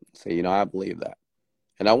below. Say, I believe that.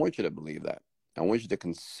 And I want you to believe that. I want you to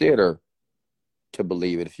consider to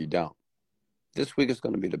believe it if you don't. This week is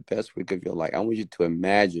going to be the best week of your life. I want you to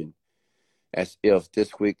imagine as if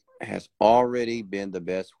this week has already been the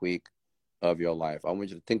best week of your life. I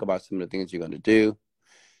want you to think about some of the things you're going to do,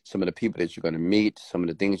 some of the people that you're going to meet, some of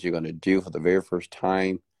the things you're going to do for the very first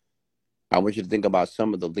time. I want you to think about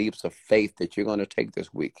some of the leaps of faith that you're going to take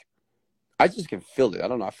this week. I just can feel it. I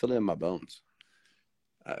don't know. I feel it in my bones.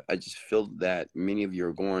 I just feel that many of you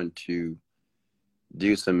are going to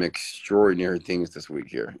do some extraordinary things this week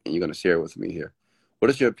here, and you're going to share it with me here. What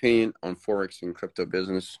is your opinion on Forex and crypto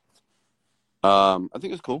business? I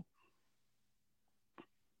think it's cool.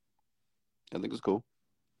 I think it's cool.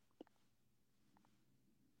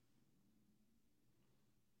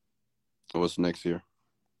 What's next here?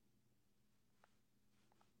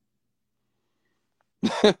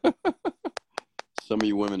 Some of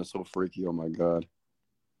you women are so freaky. Oh, my God.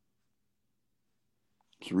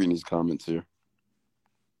 Just reading these comments here.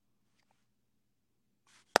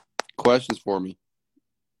 Questions for me.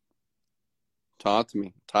 Talk to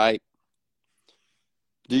me. Type.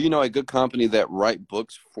 Do you know a good company that write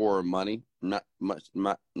books for money? Not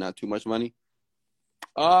too much money.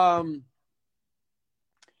 You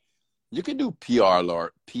can do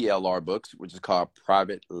PLR books, which is called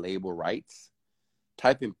private label rights.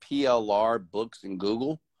 Type in PLR books in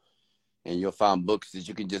Google, and you'll find books that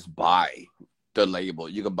you can just buy the label.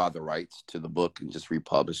 You can buy the rights to the book and just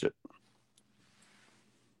republish it.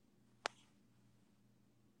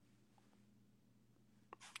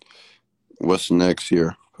 What's next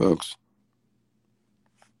here, folks?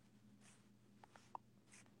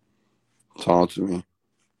 Talk to me.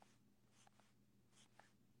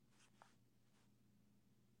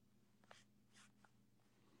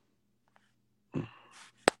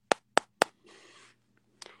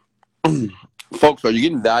 Folks, are you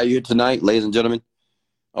getting value here tonight, ladies and gentlemen?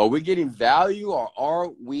 Are we getting value or are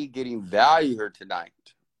we getting value here tonight?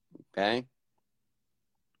 Okay?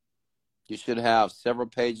 You should have several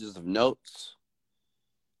pages of notes.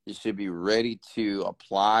 You should be ready to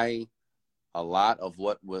apply a lot of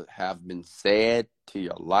what would have been said to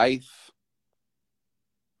your life,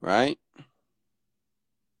 right?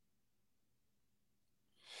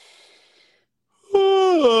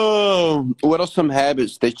 What are some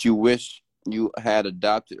habits that you wish you had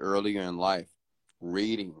adopted earlier in life?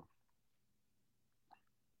 Reading.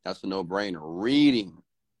 That's a no-brainer. Reading.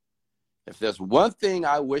 If there's one thing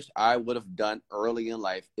I wish I would have done early in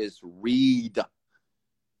life is read.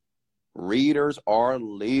 Readers are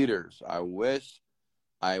leaders. I wish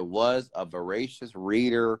I was a voracious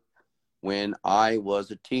reader when I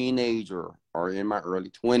was a teenager or in my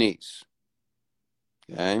early 20s.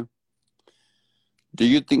 Okay? Do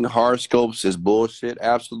you think horoscopes is bullshit?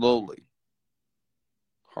 Absolutely.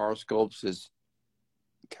 Horoscopes is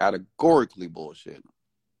categorically bullshit.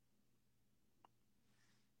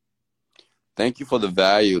 Thank you for the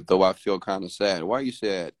value, though I feel kind of sad. Why you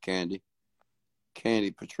sad, Candy?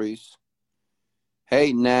 Candy Patrice.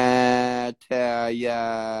 Hey, Natalia.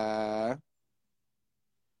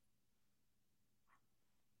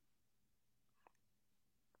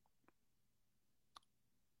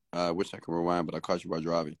 I wish I could rewind, but I caught you while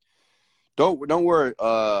driving. Don't worry,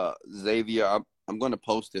 Xavier. I'm going to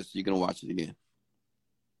post this so you can watch it again.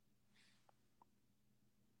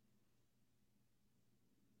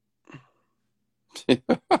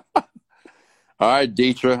 All right,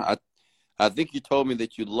 Deetra. I think you told me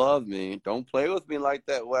that you love me. Don't play with me like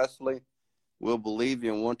that, Wesley. We'll believe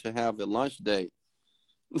you and want to have a lunch date.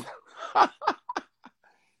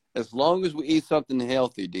 As long as we eat something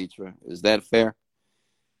healthy, Deetra. Is that fair?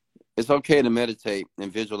 It's okay to meditate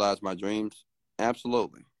and visualize my dreams.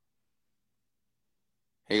 Absolutely.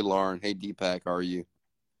 Hey, Lauren. Hey, Deepak. How are you?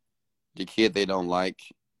 The kid they don't like.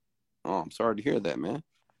 Oh, I'm sorry to hear that, man.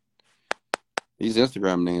 These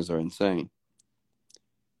Instagram names are insane.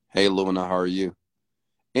 Hey, Luna. How are you?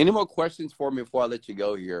 Any more questions for me before I let you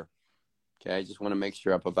go here? Okay, I just want to make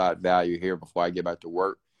sure I provide value here before I get back to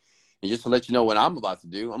work. And just to let you know what I'm about to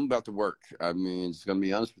do, I'm about to work. I mean, it's going to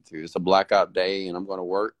be honest with you. It's a blackout day, and I'm going to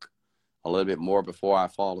work a little bit more before I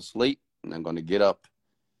fall asleep. And I'm going to get up,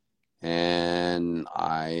 and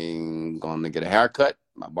I'm going to get a haircut.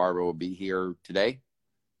 My barber will be here today,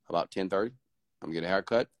 about 10:30. I'm going to get a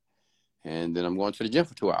haircut, and then I'm going to the gym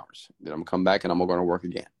for 2 hours. Then I'm going to come back, and I'm going to work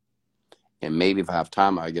again. And maybe if I have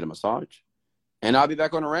time, I'll get a massage. And I'll be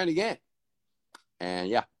back on the rant again. And,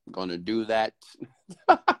 yeah, I'm going to do that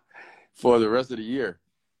for the rest of the year,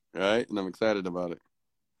 right? And I'm excited about it.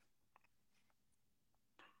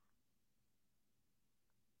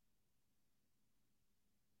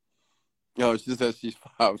 Oh, she says she's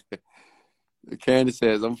 5. Candy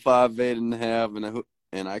says I'm 5'8.5",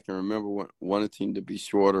 and I can remember wanting to be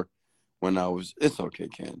shorter when I was. It's okay,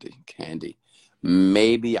 Candy. Candy,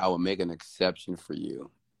 maybe I will make an exception for you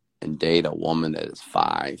and date a woman that is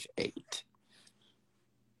 5'8".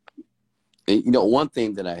 And, you know, one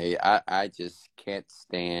thing that I hate, I just can't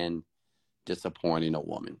stand disappointing a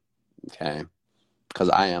woman. Okay, because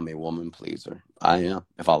I am a woman pleaser. I am.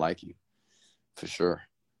 If I like you, for sure.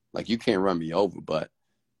 Like you can't run me over, but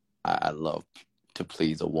I love to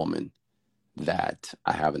please a woman that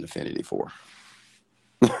I have an affinity for.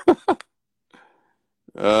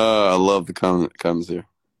 I love the comments here.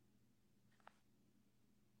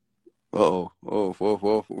 Oh, whoa, whoa,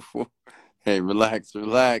 whoa, whoa. Hey, relax,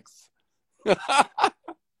 relax. These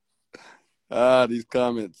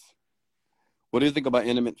comments. What do you think about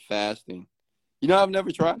intermittent fasting? You know, I've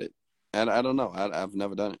never tried it. And I don't know. I've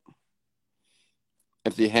never done it.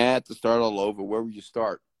 If you had to start all over, where would you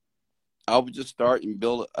start? I would just start and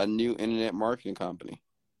build a new internet marketing company.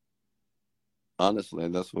 Honestly,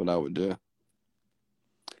 that's what I would do.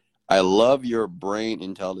 I love your brain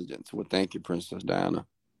intelligence. Well, thank you, Princess Diana.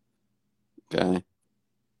 Okay.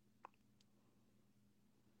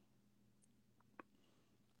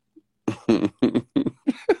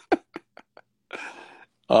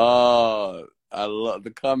 Oh, I love the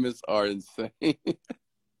comments are insane.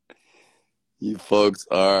 You folks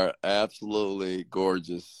are absolutely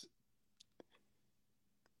gorgeous.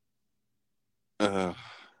 Uh,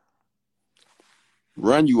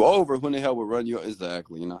 run you over? When the hell would run you?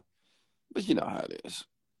 Exactly, you know. But you know how it is.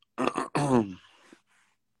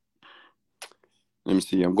 Let me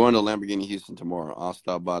see. I'm going to Lamborghini Houston tomorrow. I'll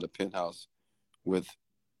stop by the penthouse with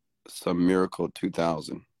some Miracle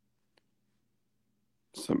 2000.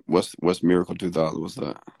 What's Miracle 2000? What's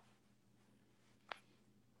that?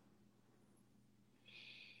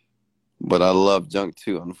 But I love junk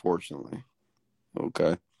too, unfortunately.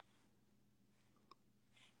 Okay.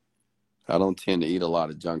 I don't tend to eat a lot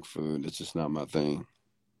of junk food. It's just not my thing.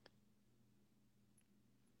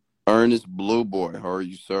 Ernest Blue Boy, how are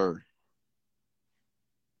you, sir?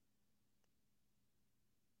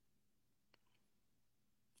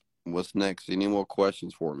 What's next? Any more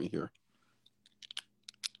questions for me here?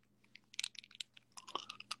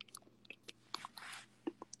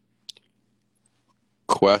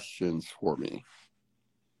 Questions for me.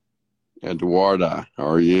 Eduarda, how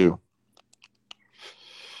are you?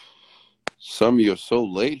 Some of you are so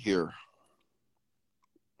late here.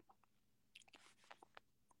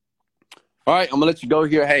 All right, I'm gonna let you go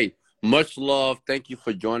here. Hey, much love. Thank you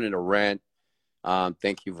for joining the rant.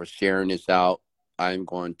 Thank you for sharing this out. I'm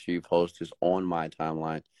going to post this on my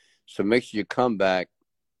timeline. So make sure you come back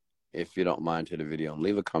if you don't mind to the video and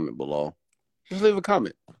leave a comment below. Just leave a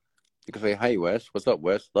comment. You can say, "Hey, Wes. What's up,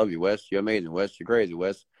 Wes? Love you, Wes. You're amazing, Wes. You're crazy,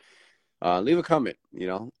 Wes." Leave a comment,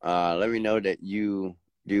 let me know that you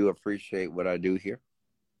do appreciate what I do here,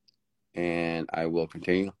 and I will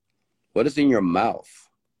continue. What is in your mouth?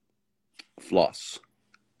 Floss.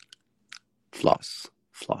 Floss.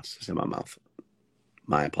 Floss is in my mouth.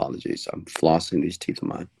 My apologies. I'm flossing these teeth of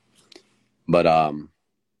mine. But I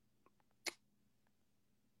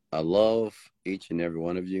love each and every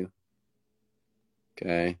one of you.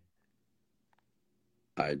 Okay?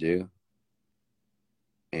 I do.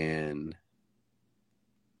 And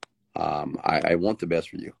I want the best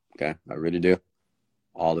for you. Okay? I really do.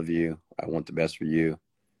 All of you. I want the best for you.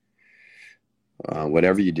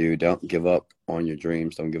 Whatever you do, don't give up on your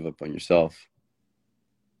dreams. Don't give up on yourself.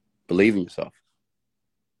 Believe in yourself.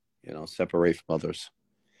 Separate from others.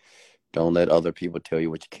 Don't let other people tell you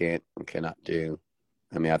what you can't and cannot do.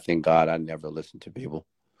 I mean, I thank God I never listened to people,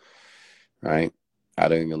 right? I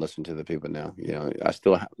don't even listen to the people now. I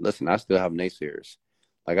still have naysayers.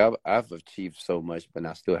 Like I've achieved so much, but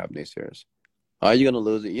I still have naysayers. Are you going to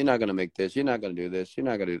lose it? You're not going to make this. You're not going to do this. You're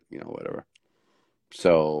not going to, whatever.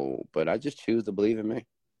 So, but I just choose to believe in me.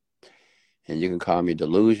 And you can call me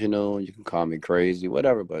delusional. You can call me crazy,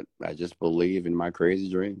 whatever. But I just believe in my crazy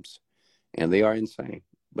dreams. And they are insane.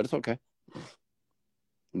 But it's okay.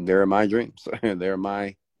 They're my dreams. They're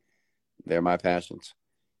my passions.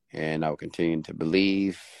 And I will continue to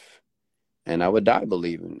believe. And I would die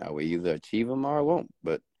believing. I will either achieve them or I won't.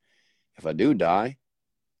 But if I do die,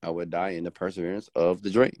 I would die in the perseverance of the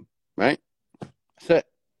dream. Right? That's it.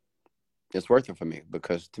 It's worth it for me.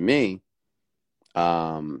 Because to me,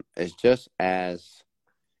 it's just as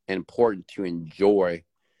important to enjoy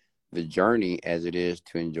the journey as it is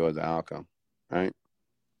to enjoy the outcome. Right?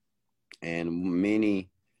 And many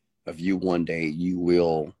of you, one day, you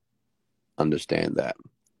will understand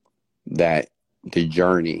that the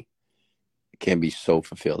journey can be so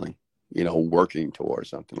fulfilling, working towards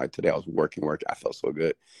something. Like today I was working. I felt so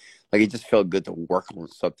good. Like it just felt good to work on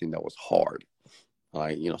something that was hard.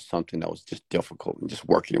 Like, something that was just difficult and just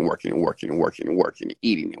working and working and working and working and working and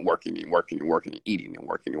eating and working and working and working and eating and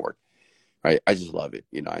working and working. Right? I just love it.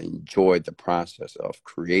 I enjoyed the process of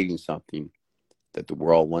creating something that the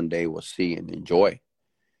world one day will see and enjoy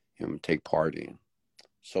and take part in.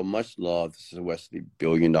 So much love. This is Wesley, $1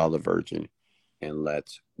 Billion Virgin, and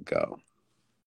let's go.